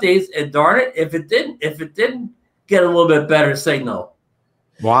the updates, and darn it, if it didn't get a little bit better signal.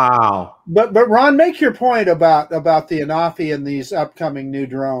 Wow. But Ron, make your point about the Anafi and these upcoming new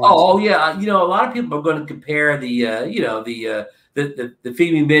drones. Oh yeah, a lot of people are going to compare the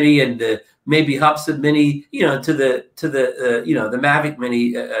Phoebe Mini and the maybe Hubsan Mini, to the Mavic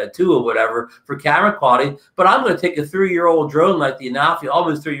Mini 2 or whatever for camera quality. But I'm going to take a 3-year-old drone like the Anafi,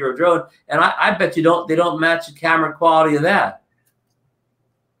 almost 3-year-old drone, and I bet you they don't match the camera quality of that.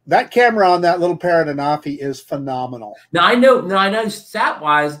 That camera on that little Parrot Anafi is phenomenal. Now I know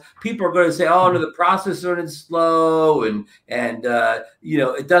stat-wise, people are going to say, "Oh, no, the processor is slow, and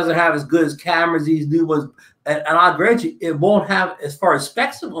it doesn't have as good as cameras, these new ones." And I'll grant you, it won't have, as far as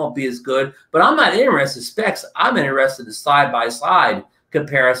specs, it won't be as good. But I'm not interested in specs. I'm interested in side-by-side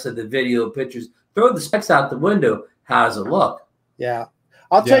comparison of the video pictures. Throw the specs out the window. How does it look? Yeah,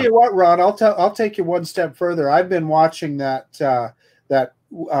 I'll tell you what, Ron. I'll take you one step further. I've been watching that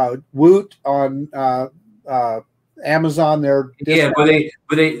Woot on Amazon. Where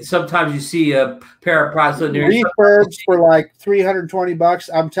they sometimes you see a pair of prices on there. Refurbs for like $320.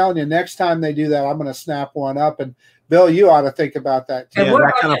 I'm telling you, next time they do that, I'm going to snap one up. And Bill, you ought to think about that too. And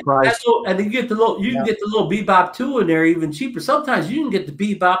that kind of price. And you get the little, can get the little Bebop 2 in there even cheaper. Sometimes you can get the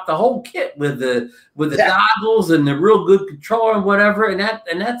Bebop, the whole kit with the goggles and the real good controller and whatever, and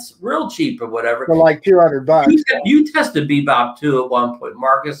that's real cheap or whatever. For like $200. You tested Bebop 2 at one point,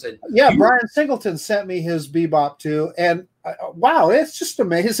 Marcus. And Brian Singleton sent me his Bebop 2, and wow, it's just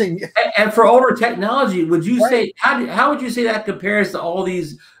amazing. And for older technology, would you say how would you say that compares to all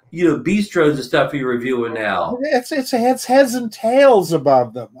these bistros and stuff you're reviewing now? It's heads and tails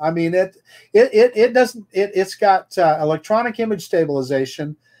above them. I mean, it's got electronic image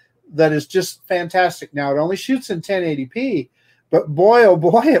stabilization that is just fantastic. Now it only shoots in 1080p, but boy, oh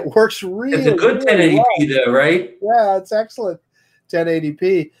boy, it works really. It's a good 1080p though, right? Yeah, it's excellent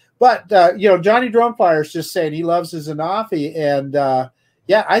 1080p. But Johnny Drumfire is just saying he loves his Anafi, and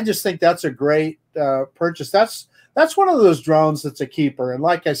I just think that's a great purchase. That's one of those drones that's a keeper. And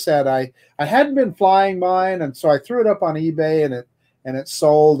like I said, I hadn't been flying mine, and so I threw it up on eBay, and it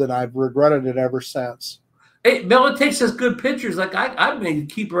sold, and I've regretted it ever since. Hey, Bill, it takes us good pictures. Like I made a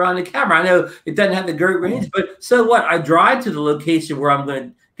keeper on the camera. I know it doesn't have the great range, but so what? I drive to the location where I'm going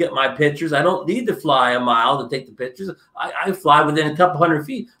to get my pictures. I don't need to fly a mile to take the pictures. I fly within a couple hundred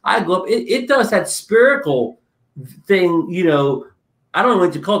feet. I go up. It does that spherical thing, I don't know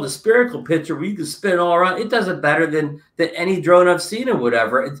what you call it, the spherical picture where you can spin all around. It does it better than any drone I've seen or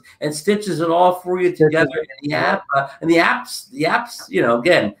whatever. And stitches it all for you together in the app. And the apps,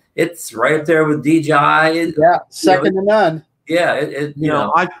 again, it's right up there with DJI. Yeah, second to none. Yeah,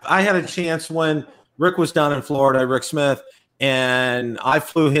 I had a chance when Rick was down in Florida, Rick Smith, and I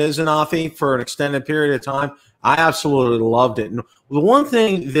flew his Anafi for an extended period of time. I absolutely loved it. And the one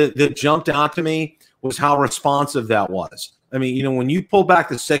thing that jumped out to me was how responsive that was. I mean, you know, when you pull back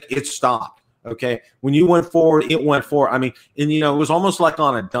the stick, it stopped. Okay. When you went forward, it went forward. I mean, and, you know, it was almost like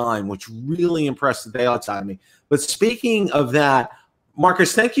on a dime, which really impressed the daylights out of me. But speaking of that,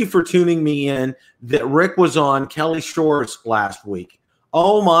 Marcus, thank you for tuning me in that Rick was on Kelly Shores last week.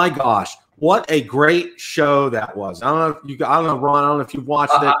 Oh my gosh. What a great show that was. I don't know, Ron, I don't know if you've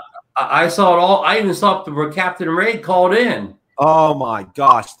watched it. I saw it all. I even saw it where Captain Raid called in. Oh my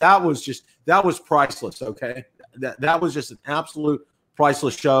gosh. That was priceless. Okay. That was just an absolute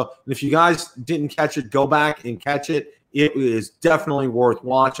priceless show. And if you guys didn't catch it, go back and catch it. It is definitely worth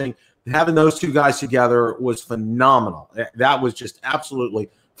watching. Having those two guys together was phenomenal. That was just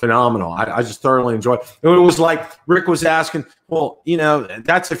absolutely phenomenal. I just thoroughly enjoyed it. It was like Rick was asking, well, you know,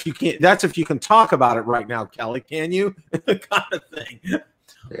 that's if you can talk about it right now, Kelly, can you? kind of thing. Yeah.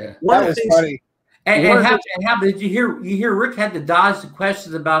 That was funny. And how did you hear Rick had to dodge the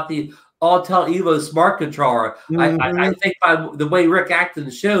questions about the Autel Evo smart controller. I think by the way Rick acted in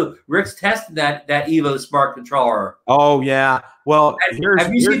the show, Rick's tested that Evo smart controller. Oh yeah. Well,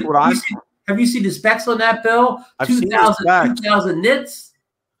 have you seen the specs on that, Bill? I've 2,000 nits.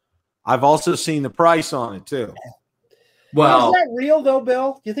 I've also seen the price on it too. Well, is that real though,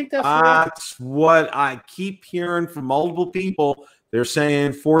 Bill? Do you think that's real? That's what I keep hearing from multiple people. They're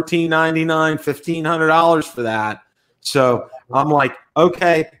saying $1,499, $1,500 for that. So I'm like,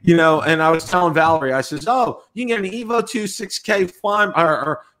 okay, you know, and I was telling Valerie, I says, oh, you can get an Evo 2 6K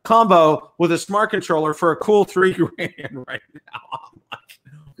or combo with a smart controller for a cool $3,000 right now. I'm like,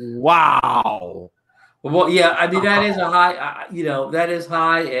 wow. Well, yeah, I mean, that is a high, you know, that is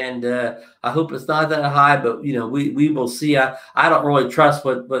high, and I hope it's not that high, but, you know, we will see. I don't really trust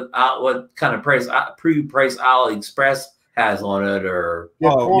what kind of price AliExpress has on it, or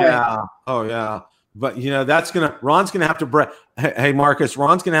oh yeah. But you know, Ron's gonna have to break. Hey Marcus,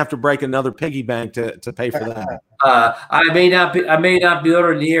 Ron's gonna have to break another piggy bank to pay for that. I may not be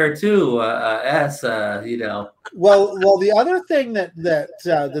over the air too. You know. Well, the other thing that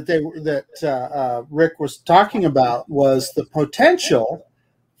Rick was talking about was the potential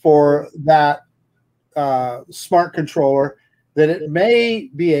for that smart controller, that it may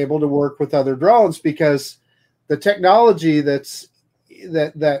be able to work with other drones, because the technology that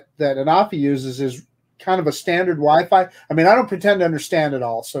Anafi uses is kind of a standard Wi-Fi. I mean, I don't pretend to understand it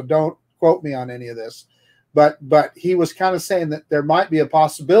all, so don't quote me on any of this. But he was kind of saying that there might be a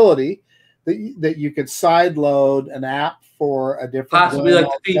possibility that you could side load an app for a different, possibly like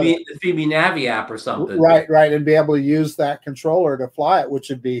the Phoebe Navi app or something. Right, and be able to use that controller to fly it, which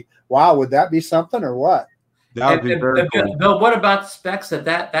would be, wow, would that be something or what? That would be very cool. Bill, what about the specs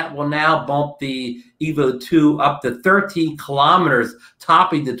that will now bump the Evo 2 up to 13 kilometers,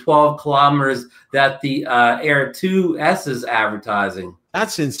 topping the 12 kilometers that the Air 2S is advertising?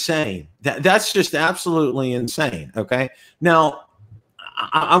 That's insane. That's just absolutely insane. Okay. Now,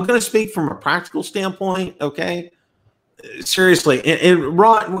 I'm going to speak from a practical standpoint. Okay. Seriously. And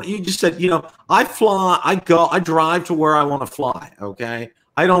Ron, you just said, you know, I drive to where I want to fly. Okay.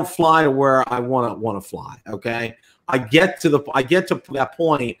 I don't fly to where I want to fly. Okay. I get to that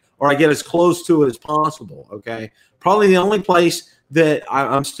point, or I get as close to it as possible. Okay. Probably the only place that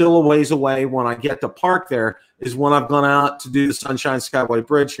I'm still a ways away when I get to park there is when I've gone out to do the Sunshine Skyway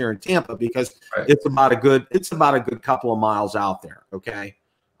Bridge here in Tampa, because it's about a good couple of miles out there. Okay.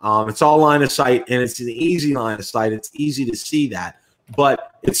 It's all line of sight, and it's an easy line of sight. It's easy to see that,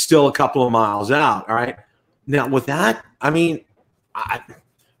 but it's still a couple of miles out. All right. Now with that, I mean,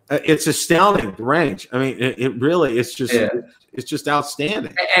 it's astounding, the range. I mean, it really, it's just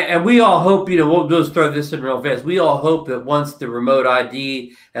outstanding. And we all hope, you know, we'll just throw this in real fast. We all hope that once the remote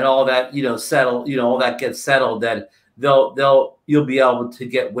ID and all that, you know, settle, you know, all that gets settled, that you'll be able to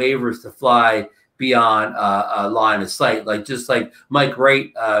get waivers to fly beyond a line of sight. Like, just like Mike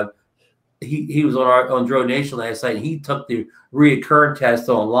Wright, he was on Drone Nation last night, and he took the reoccurring test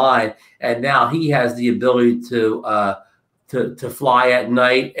online, and now he has the ability to fly at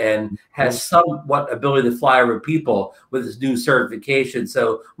night, and has somewhat ability to fly over people with his new certification.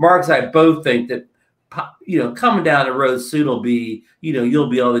 So Mark and I both think that, you know, coming down the road soon will be, you know, you'll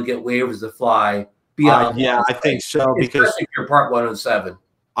be able to get waivers to fly beyond. Yeah, I think so, because if you're Part 107.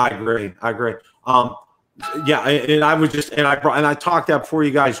 I agree. Yeah, and I talked that before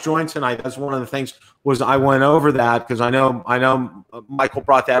you guys joined tonight. That's one of the things, was I went over that because I know Michael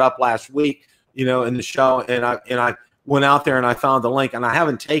brought that up last week, you know, in the show, and I went out there and I found the link, and I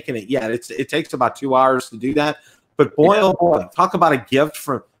haven't taken it yet. It takes about 2 hours to do that, but boy, oh boy, talk about a gift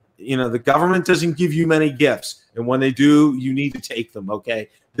from, you know, the government doesn't give you many gifts, and when they do, you need to take them. Okay,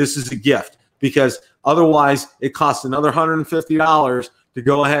 this is a gift, because otherwise it costs another $150 to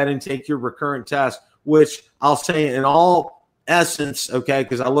go ahead and take your recurrent test, which I'll say, in all essence, okay,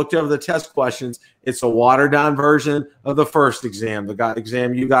 because I looked over the test questions, it's a watered down version of the first exam, the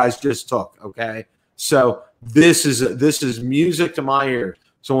exam you guys just took, okay? So this is music to my ears.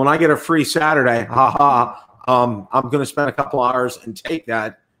 So when I get a free Saturday, I'm going to spend a couple hours and take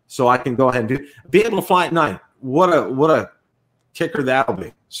that so I can go ahead and be able to fly at night. What a kicker that'll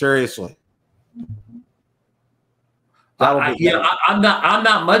be. Seriously. I'm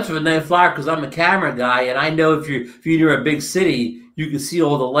not much of a night flyer because I'm a camera guy, and I know if you're near a big city, you can see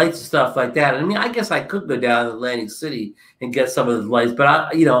all the lights and stuff like that. I mean, I guess I could go down to Atlantic City and get some of the lights, but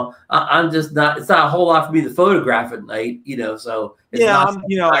I'm just not. It's not a whole lot for me to photograph at night, So it's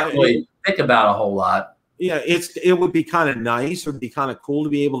I really think about a whole lot. Yeah, it would be kind of nice. It would be kind of cool to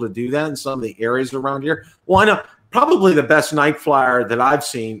be able to do that in some of the areas around here. Well, I know probably the best night flyer that I've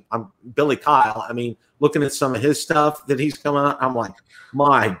seen, Billy Kyle. I mean, looking at some of his stuff that he's coming out, I'm like,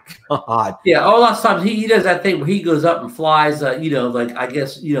 my God. Yeah, a lot of times he does that thing where he goes up and flies, like I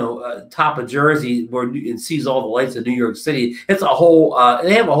guess, top of Jersey and sees all the lights of New York City. It's a whole,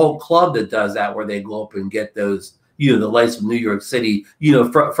 they have a whole club that does that where they go up and get those, the lights of New York City,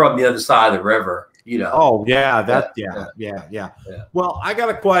 from the other side of the river. Oh yeah, yeah. Well, I got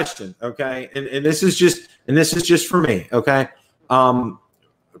a question, okay, and this is just for me, okay.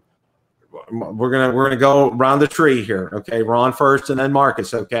 We're gonna go around the tree here, okay. Ron first, and then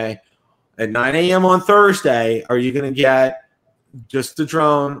Marcus, okay. At 9 a.m. on Thursday, are you gonna get just the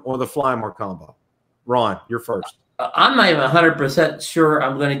drone or the fly more combo? Ron, you're first. I'm not even 100% sure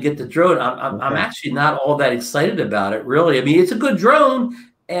I'm going to get the drone. I'm actually not all that excited about it, really. I mean, it's a good drone.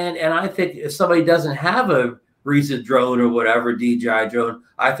 And I think if somebody doesn't have a Risa drone or whatever, DJI drone,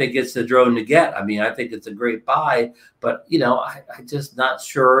 I think it's the drone to get. I mean, I think it's a great buy, but I just not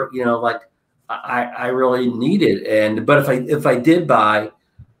sure, I really need it. But if I did buy,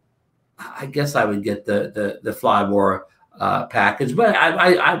 I guess I would get the Flymore package. But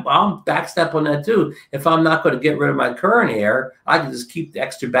I'm backstep on that too. If I'm not going to get rid of my current Air, I can just keep the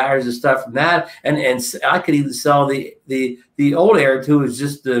extra batteries and stuff from that, and I could even sell the old Air too as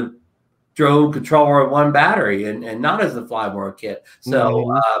just the drone controller and one battery, and not as the Flymore kit.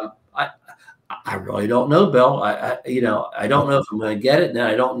 So I really don't know, Bill. I don't know if I'm going to get it, and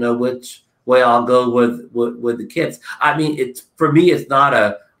I don't know which way I'll go with the kits. I mean, for me, it's not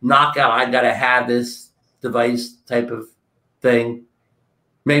a knockout. I got to have this device type of thing.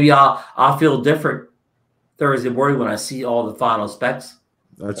 Maybe I'll feel different Thursday morning when I see all the final specs.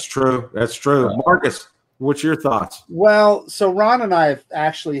 That's true. Marcus, what's your thoughts? Well, so Ron and I have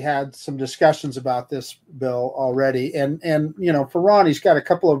actually had some discussions about this, Bill, already. And for Ron, he's got a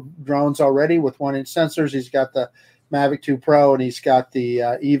couple of drones already with 1-inch sensors. He's got the Mavic 2 Pro, and he's got the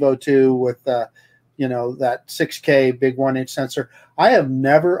Evo 2 with that 6K big 1-inch sensor. I have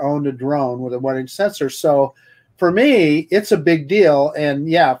never owned a drone with a 1-inch sensor. So for me, it's a big deal. And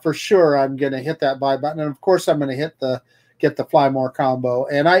yeah, for sure, I'm going to hit that buy button. And of course, I'm going to get the Flymore combo.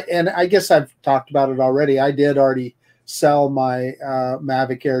 And I guess I've talked about it already. I did already sell my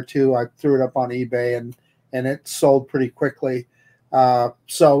Mavic Air 2. I threw it up on eBay and it sold pretty quickly.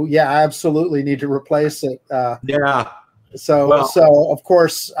 So yeah, I absolutely need to replace it. So of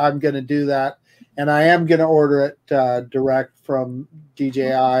course I'm going to do that. And I am going to order it direct from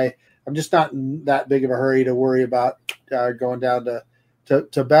DJI. I'm just not in that big of a hurry to worry about going down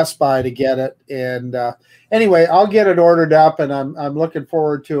to Best Buy to get it. And anyway, I'll get it ordered up, and I'm looking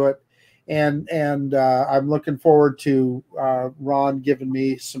forward to it. And I'm looking forward to Ron giving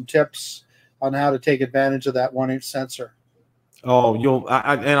me some tips on how to take advantage of that 1-inch sensor. Oh,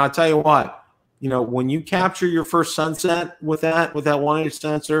 and I'll tell you what, when you capture your first sunset with that 1-inch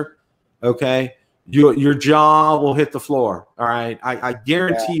sensor, okay, your jaw will hit the floor. All right, I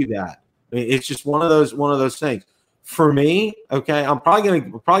guarantee you that. I mean, it's just one of those things. For me, okay, I'm probably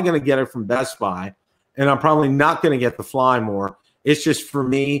gonna get it from Best Buy, and I'm probably not gonna get the Flymore. It's just for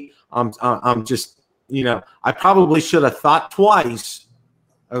me. I'm just I probably should have thought twice,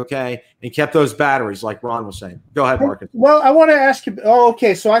 okay, and kept those batteries like Ron was saying. Go ahead, Marcus. Well, I want to ask you. Oh,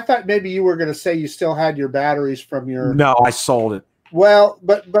 okay. So I thought maybe you were going to say you still had your batteries from your. No, I sold it. Well,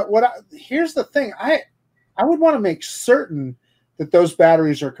 but here's the thing. I would want to make certain that those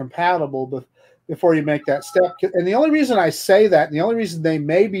batteries are compatible before you make that step. And the only reason I say that, and the only reason they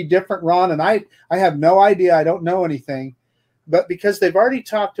may be different, Ron, and I have no idea. I don't know anything, but because they've already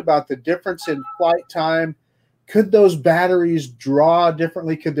talked about the difference in flight time. Could those batteries draw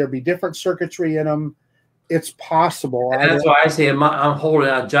differently? Could there be different circuitry in them? It's possible. And that's why I say I'm holding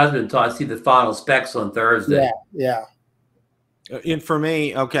out judgment until I see the final specs on Thursday. Yeah. And for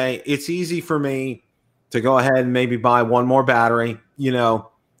me, okay, it's easy for me to go ahead and maybe buy one more battery.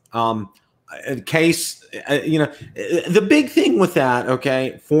 case, the big thing with that,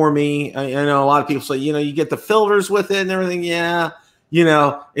 okay, for me, I know a lot of people say, you get the filters with it and everything. Yeah,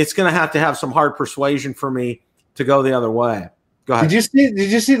 it's going to have some hard persuasion for me to go the other way. Go ahead. Did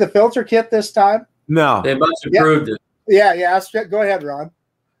you see the filter kit this time? No, they must have proved it. Yeah. Go ahead, Ron.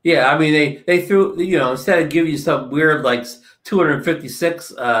 Yeah, I mean they threw, instead of giving you some weird like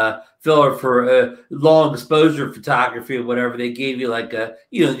 256 filler for long exposure photography or whatever, they gave you like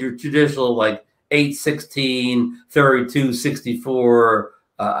your traditional like 8, 16, 32, 64,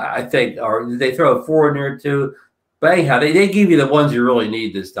 I think, or did they throw a 4 in there too? But anyhow, they give you the ones you really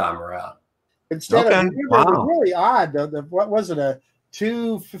need this time around. Instead of, it was really odd. What was it, a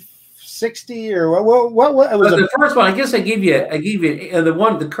 260 or what? It was the first one. I guess I gave you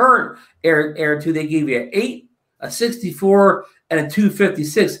the current Air 2. They gave you an 8, a 64, and a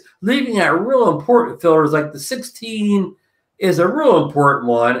 256, leaving out real important filters like the 16 is a real important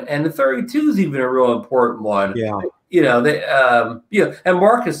one, and the 32 is even a real important one. Yeah. And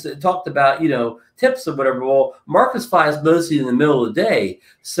Marcus talked about, tips or whatever. Well, Marcus flies mostly in the middle of the day.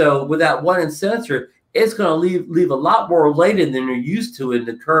 So with that 1-inch sensor, it's going to leave a lot more lighted than you're used to in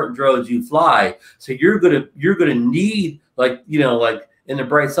the current drones you fly. So you're going to need like in the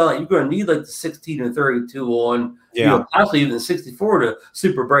bright sunlight, you're going to need like the 16 and 32 on, possibly even the 64 to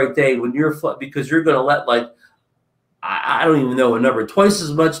super bright day when you're because you're going to let like, I don't even know a number, twice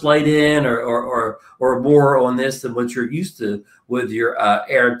as much light in or more on this than what you're used to with your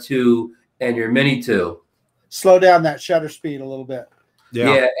Air 2 and your Mini 2. Slow down that shutter speed a little bit.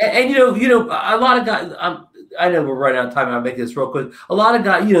 Yeah. And a lot of guys, I know we're running out of time. I'll make this real quick. A lot of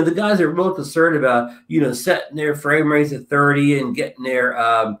guys, the guys are real concerned about, setting their frame rates at 30 and getting their,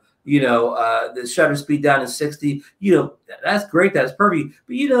 the shutter speed down to 60. That's great. That's perfect.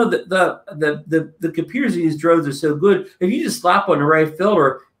 But the computers in these drones are so good. If you just slap on the right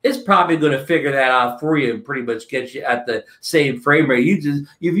filter, it's probably going to figure that out for you and pretty much get you at the same frame rate. If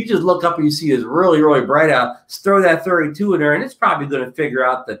you just look up and you see it's really, really bright out, just throw that 32 in there, and it's probably going to figure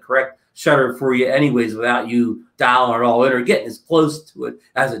out the correct shutter for you anyways without you dialing it all in or getting as close to it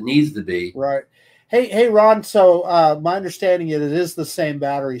as it needs to be. Right. Hey, Ron, so my understanding is it is the same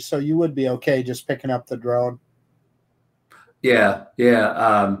battery, so you would be okay just picking up the drone. Yeah.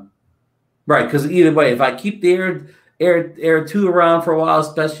 Right, because either way, if I keep the Air 2 around for a while,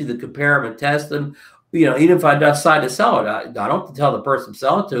 especially to compare them and test them, even if I decide to sell it, I don't have to tell the person I'm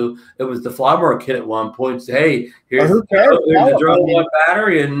selling to. It was the Flymore kid at one point said, hey, here's the drone one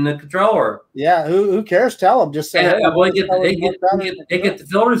battery and the controller. Yeah, who cares? Tell them. Just say, well, they get the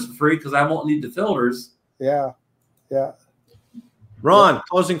filters for free because I won't need the filters. Yeah. Ron,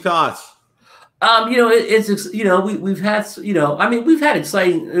 closing thoughts. We've had, we've had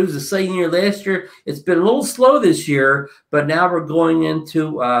exciting. It was an exciting year last year. It's been a little slow this year, but now we're going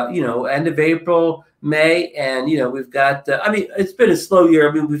into, end of April, May, and we've got. It's been a slow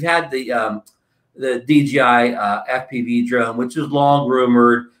year. We've had the DJI FPV drone, which is long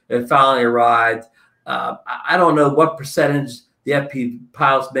rumored. It finally arrived. I don't know what percentage the FPV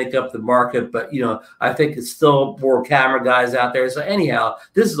pilots make up the market, but I think it's still more camera guys out there. So anyhow,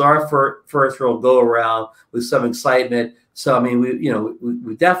 this is our first real go around with some excitement. So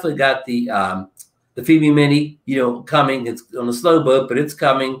we definitely got the Phoebe Mini, coming. It's on a slow boat, but it's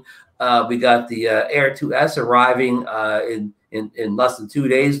coming. We got the Air 2S arriving in less than 2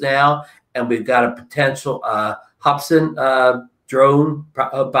 days now, and we've got a potential Hubsan drone,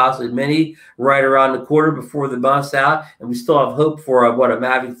 possibly Mini, right around the corner before the month's out. And we still have hope for a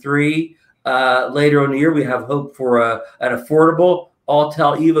Mavic 3 later in the year. We have hope for an affordable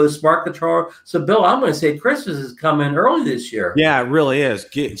Autel Evo smart controller. So, Bill, I'm going to say Christmas is coming early this year. Yeah, it really is.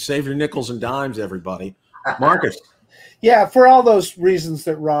 Save your nickels and dimes, everybody. Marcus. Yeah, for all those reasons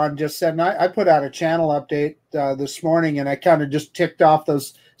that Ron just said, and I put out a channel update this morning, and I kind of just ticked off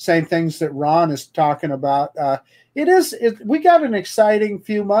those same things that Ron is talking about. We got an exciting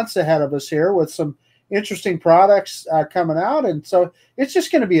few months ahead of us here with some interesting products coming out. And so it's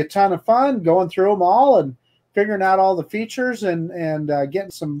just going to be a ton of fun going through them all and figuring out all the features and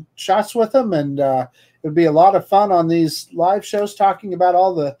getting some shots with them. And it'll be a lot of fun on these live shows talking about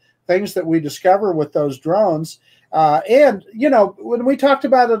all the things that we discover with those drones. And, when we talked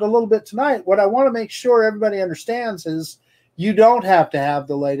about it a little bit tonight, what I want to make sure everybody understands is you don't have to have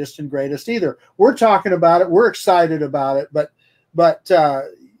the latest and greatest either. We're talking about it. We're excited about it. But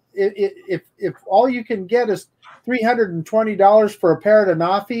if all you can get is $320 for a pair of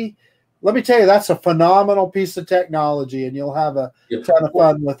Nafi, let me tell you, that's a phenomenal piece of technology, and you'll have a ton of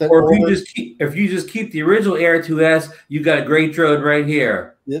fun with it. Or if you just keep the original Air 2S, you got a great drone right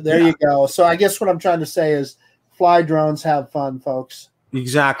here. There you go. So I guess what I'm trying to say is fly drones, have fun, folks.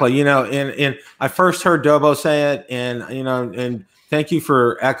 Exactly. You know, and I first heard Dobo say it, and you know, and thank you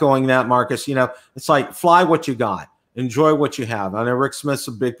for echoing that, Marcus. You know, it's like fly what you got, enjoy what you have. I know Rick Smith's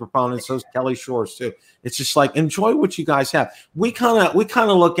a big proponent, so is Kelly Shores too. It's just like enjoy what you guys have. We kind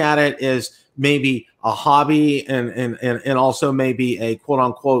of look at it as maybe a hobby and also maybe a quote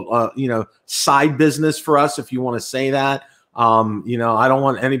unquote you know, side business for us, if you want to say that. You know, I don't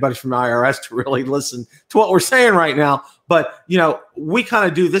want anybody from the IRS to really listen to what we're saying right now, but you know, we kind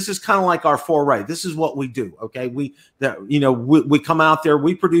of do. This is kind of like our foray. This is what we do. Okay, we come out there,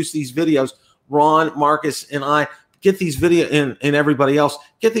 we produce these videos. Ron, Marcus, and I get these and everybody else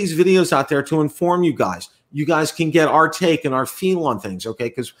get these videos out there to inform you guys. You guys can get our take and our feel on things, okay?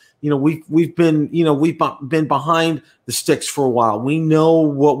 Because you know we've been behind the sticks for a while. We know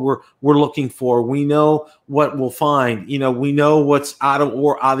what we're looking for. We know what we'll find. You know, we know what's out of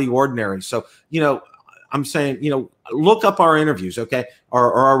the ordinary. So you know, I'm saying, you know, look up our interviews, okay,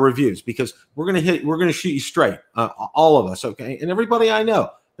 or our reviews, because we're gonna shoot you straight, all of us, okay, and everybody I know.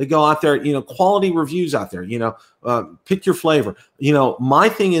 They go out there, you know, quality reviews out there, you know, pick your flavor. You know, my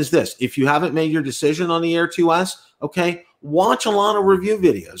thing is this: if you haven't made your decision on the Air 2S, okay, watch a lot of review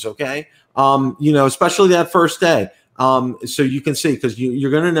videos, okay, you know, especially that first day, so you can see, because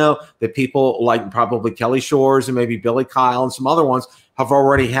you're going to know that people like probably Kelly Shores and maybe Billy Kyle and some other ones have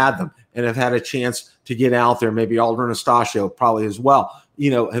already had them and have had a chance to get out there. Maybe Alder Anastasio probably as well. You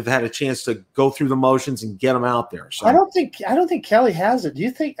know, have had a chance to go through the motions and get them out there. So I don't think Kelly has it. Do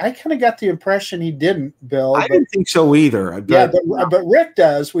you think? I kind of got the impression he didn't, Bill. I didn't think so either. But Rick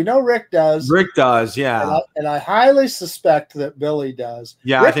does. We know Rick does. Rick does, yeah. And I highly suspect that Billy does.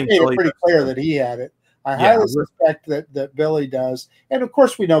 Yeah, Rick I think made Billy it pretty clear that he had it. I highly suspect that Billy does. And of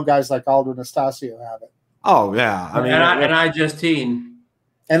course, we know guys like Aldo Anastasio have it. Oh yeah, I mean, and I Justine.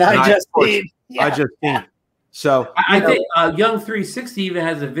 I Justine. So I think Young 360 even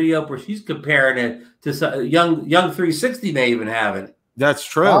has a video where she's comparing it to Young 360 may even have it. That's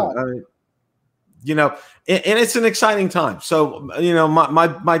true. Wow. I mean, you know, and it's an exciting time. So you know,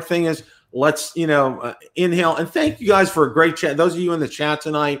 my thing is, let's, you know, inhale, and thank you guys for a great chat. Those of you in the chat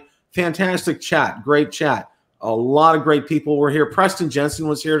tonight, fantastic chat, great chat. A lot of great people were here. Preston Jensen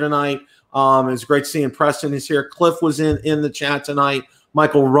was here tonight. It's great seeing Preston is here. Cliff was in the chat tonight.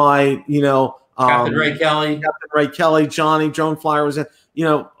 Michael Wright, you know. Captain Ray Kelly, Joan Flyer was in. You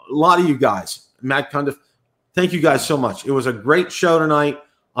know, a lot of you guys. Matt Cundiff, thank you guys so much. It was a great show tonight.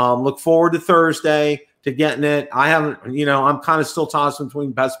 Look forward to Thursday to getting it. I haven't, you know, I'm kind of still tossing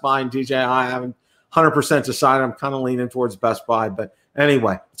between Best Buy and DJI. I haven't 100% decided. I'm kind of leaning towards Best Buy. But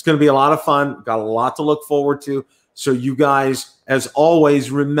anyway, it's going to be a lot of fun. Got a lot to look forward to. So you guys, as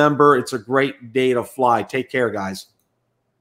always, remember, it's a great day to fly. Take care, guys.